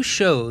that few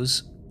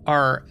shows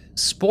are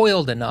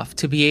spoiled enough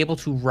to be able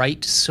to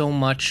write so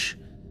much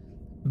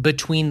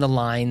between the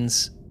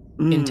lines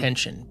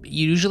intention.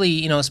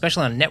 Usually,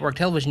 especially on network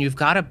television, you've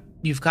got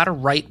to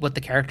write what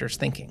the character's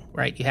thinking,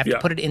 right? You have to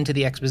put it into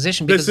the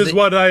exposition. This is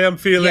what I am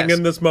feeling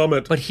in this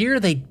moment. But here,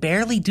 they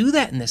barely do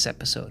that in this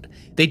episode.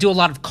 They do a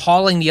lot of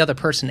calling the other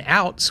person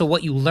out. So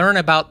what you learn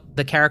about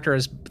the character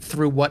is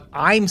through what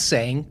I'm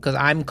saying, because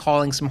I'm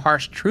calling some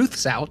harsh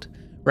truths out,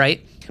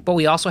 right? But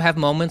we also have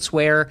moments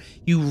where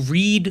you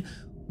read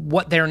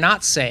what they're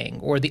not saying,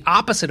 or the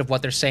opposite of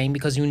what they're saying,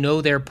 because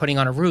they're putting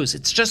on a ruse.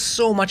 It's just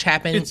so much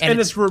happening.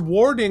 It's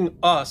rewarding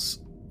us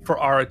for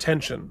our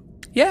attention.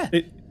 Yeah.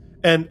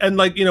 And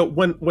like,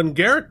 when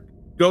Garrett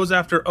goes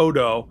after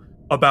Odo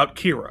about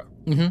Kira,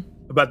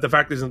 about the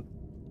fact is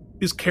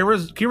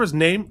Kira's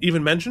name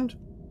even mentioned?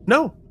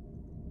 No.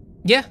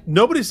 Yeah.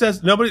 Nobody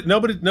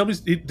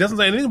he doesn't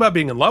say anything about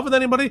being in love with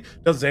anybody,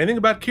 doesn't say anything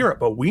about Kira,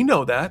 but we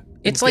know that.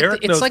 It's like and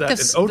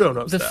Odo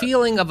knows the that.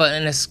 feeling of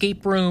an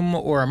escape room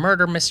or a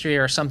murder mystery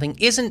or something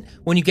isn't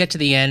when you get to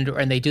the end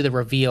and they do the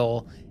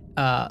reveal,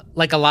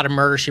 like a lot of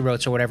Murder She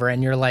Wrote or whatever,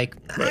 and you're like,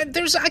 I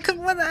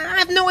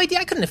have no idea.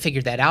 I couldn't have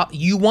figured that out.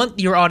 You want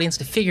your audience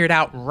to figure it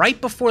out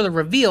right before the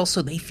reveal,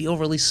 so they feel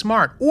really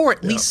smart, or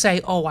at least say,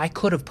 "Oh, I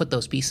could have put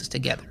those pieces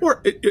together,"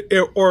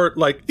 or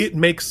like it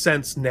makes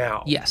sense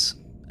now. Yes,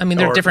 I mean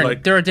there are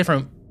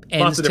different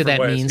ends to that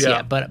ways,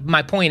 means, But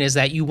my point is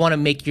that you want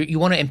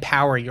to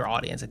empower your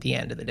audience at the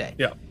end of the day.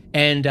 Yeah,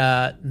 and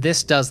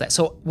this does that.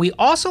 So we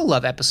also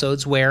love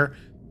episodes where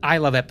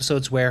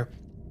the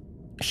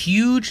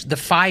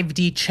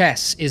 5D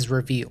chess is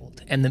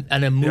revealed, and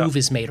a move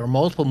is made, or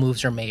multiple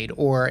moves are made,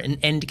 or an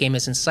end game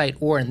is in sight,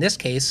 or in this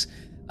case,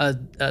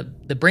 the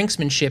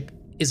brinksmanship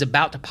is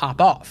about to pop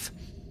off.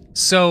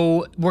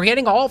 So we're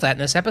getting all of that in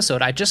this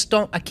episode. I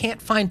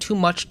can't find too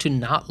much to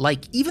not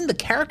like. Even the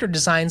character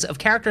designs of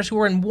characters who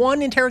were in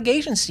one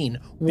interrogation scene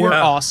were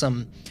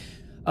awesome.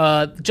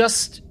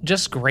 Just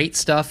great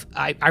stuff.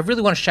 I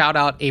really want to shout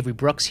out Avery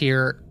Brooks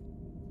here.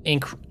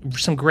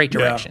 Some great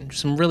direction,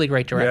 some really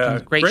great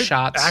direction, great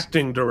shots,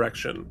 acting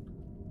direction.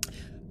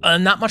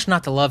 Not much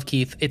not to love,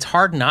 Keith. It's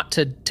hard not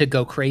to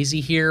go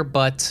crazy here,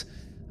 but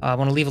I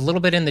want to leave a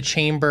little bit in the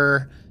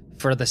chamber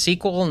for the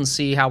sequel and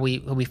see how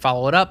we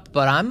follow it up.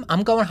 But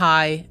I'm going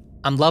high.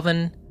 I'm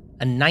loving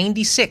a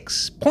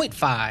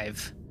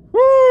 96.5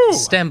 Woo!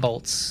 stem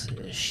bolts.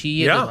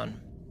 She doing.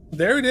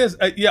 There it is.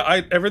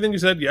 Everything you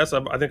said, yes,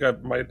 I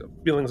think my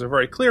feelings are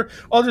very clear.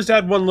 I'll just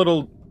add one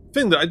little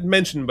thing that I'd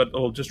mentioned, but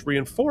I'll just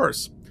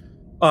reinforce.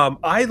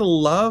 I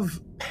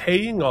love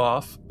paying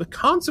off the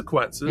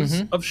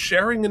consequences of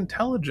sharing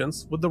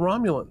intelligence with the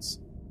Romulans.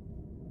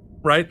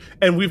 Right?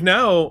 And we've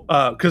now,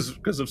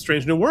 because of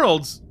Strange New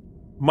Worlds,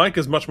 Mike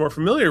is much more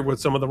familiar with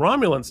some of the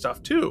Romulan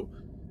stuff, too,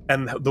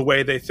 and the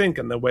way they think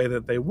and the way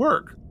that they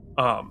work.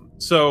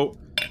 So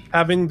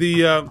having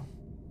the,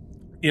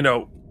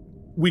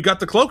 we got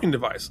the cloaking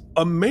device.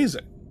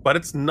 Amazing. But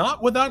it's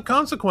not without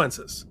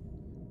consequences.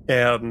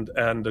 And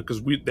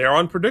because they're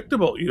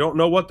unpredictable. You don't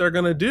know what they're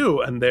going to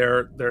do. And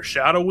they're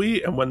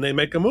shadowy. And when they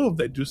make a move,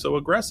 they do so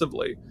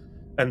aggressively.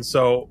 And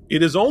so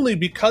it is only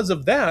because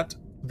of that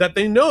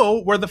they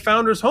know where the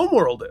Founder's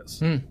homeworld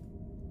is.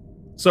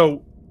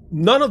 So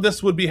none of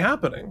this would be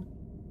happening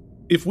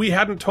if we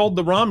hadn't told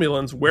the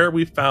Romulans where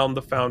we found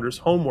the Founder's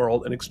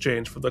homeworld in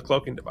exchange for the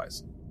cloaking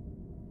device.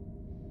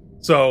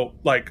 So,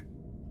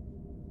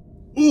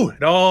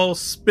 it all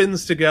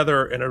spins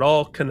together and it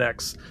all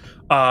connects.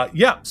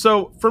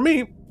 So for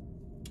me,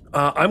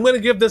 I'm going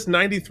to give this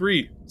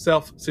 93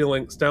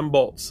 self-sealing stem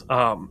bolts.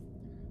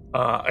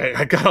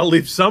 I got to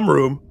leave some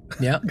room.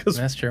 Yeah,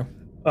 that's true.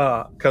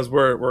 Because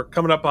we're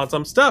coming up on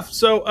some stuff.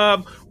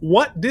 So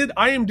what did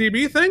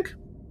IMDb think?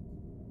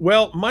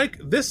 Well, Mike,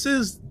 this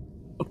is,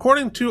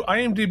 according to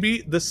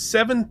IMDb, the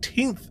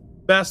 17th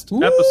best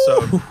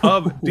episode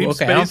of Deep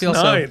Space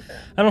Nine.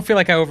 I don't feel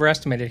like I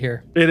overestimated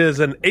here. It is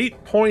an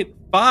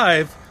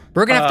 8.5.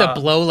 We're going to have to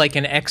blow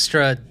an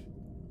extra...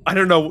 I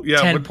don't know.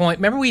 Yeah, 10 point.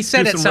 Remember we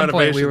said at some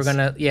point we were going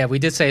to... Yeah, we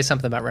did say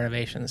something about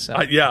renovations. So.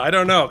 I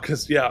don't know.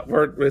 Because,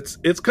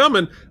 it's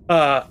coming.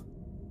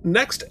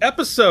 Next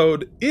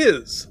episode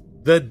is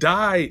The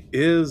Die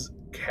Is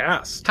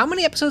Cast. How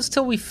many episodes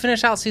till we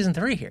finish out season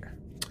 3 here?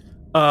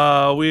 We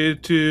have 4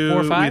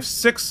 or 5? We have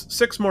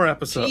six more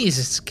episodes.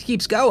 Jesus, it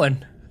keeps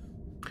going.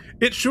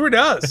 It sure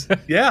does.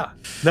 Yeah.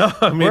 No,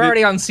 I mean we're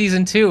already on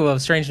season 2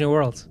 of Strange New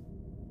Worlds.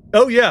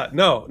 Oh yeah,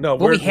 no.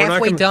 We'll be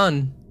halfway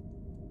done.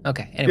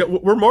 Okay. Anyway. Yeah,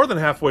 we're more than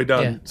halfway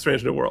done.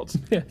 Strange New Worlds.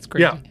 Yeah, it's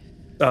crazy.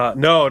 Yeah.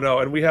 No,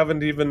 and we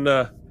haven't even.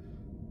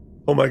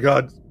 Oh my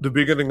God, the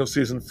beginning of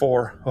season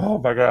 4. Oh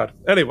my God.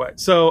 Anyway,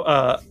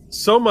 so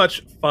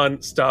much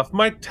fun stuff.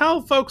 Mike,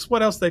 tell folks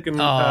what else they can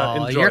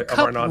enjoy. Your cup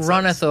of our nonsense.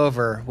 runneth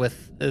over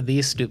with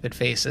these stupid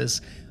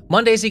faces.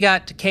 Mondays, you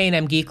got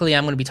K&M Geekly.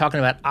 I'm going to be talking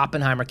about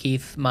Oppenheimer,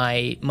 Keith,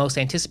 my most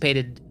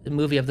anticipated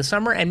movie of the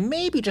summer. And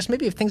maybe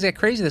if things get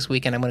crazy this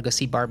weekend, I'm going to go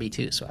see Barbie,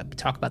 too. So I'll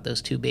talk about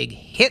those 2 big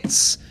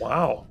hits.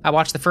 Wow. I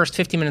watched the first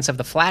 15 minutes of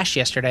The Flash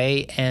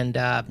yesterday and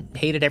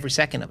hated every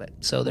second of it.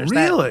 So there's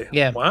that. Really?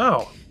 Yeah.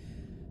 Wow.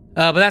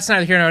 But that's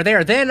neither here nor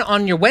there. Then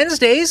on your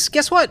Wednesdays,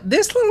 guess what?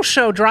 This little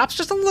show drops,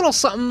 just a little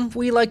something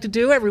we like to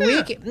do every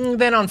week. And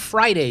then on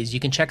Fridays, you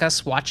can check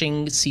us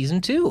watching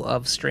Season 2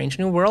 of Strange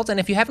New Worlds. And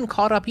if you haven't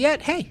caught up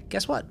yet, hey,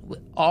 guess what?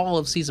 All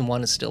of Season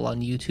 1 is still on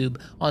YouTube.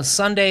 On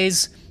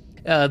Sundays,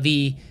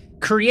 the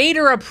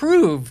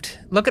creator-approved,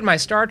 look at my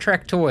Star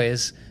Trek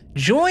toys,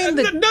 join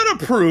the...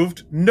 Not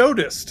approved,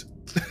 noticed.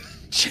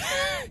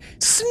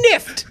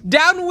 Sniffed,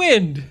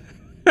 downwind.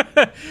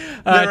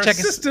 Our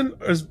assistant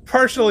is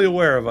partially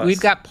aware of us. We've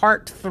got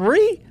part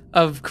 3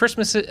 of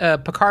Christmas,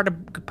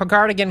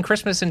 Picard again,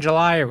 Christmas in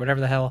July or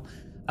whatever the hell.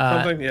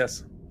 Something,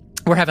 yes.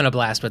 We're having a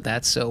blast with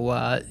that.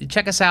 So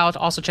check us out.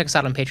 Also check us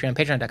out on Patreon,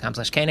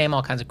 patreon.com/KNAME,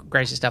 all kinds of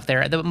crazy stuff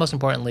there. But most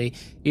importantly,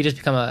 you just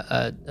become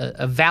a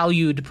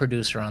valued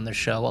producer on the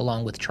show,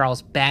 along with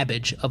Charles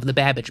Babbage of the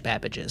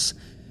Babbages.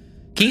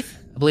 Keith,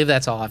 I believe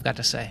that's all I've got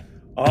to say.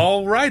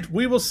 All right.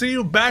 We will see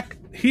you back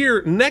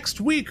here next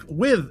week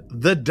with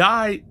The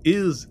Die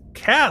Is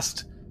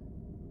Cast.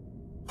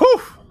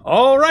 Whew.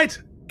 All right.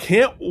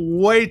 Can't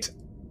wait.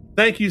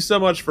 Thank you so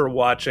much for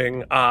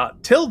watching.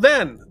 Till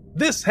then,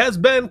 this has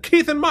been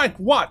Keith and Mike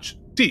Watch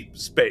Deep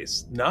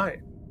Space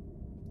Nine.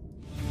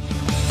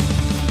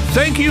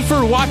 Thank you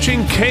for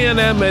watching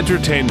K&M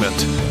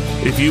Entertainment.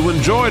 If you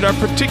enjoyed our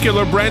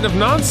particular brand of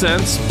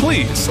nonsense,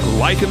 please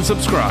like and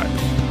subscribe.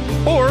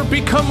 Or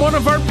become one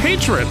of our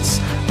patrons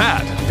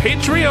at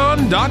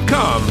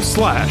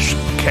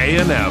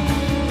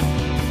patreon.com/KNM.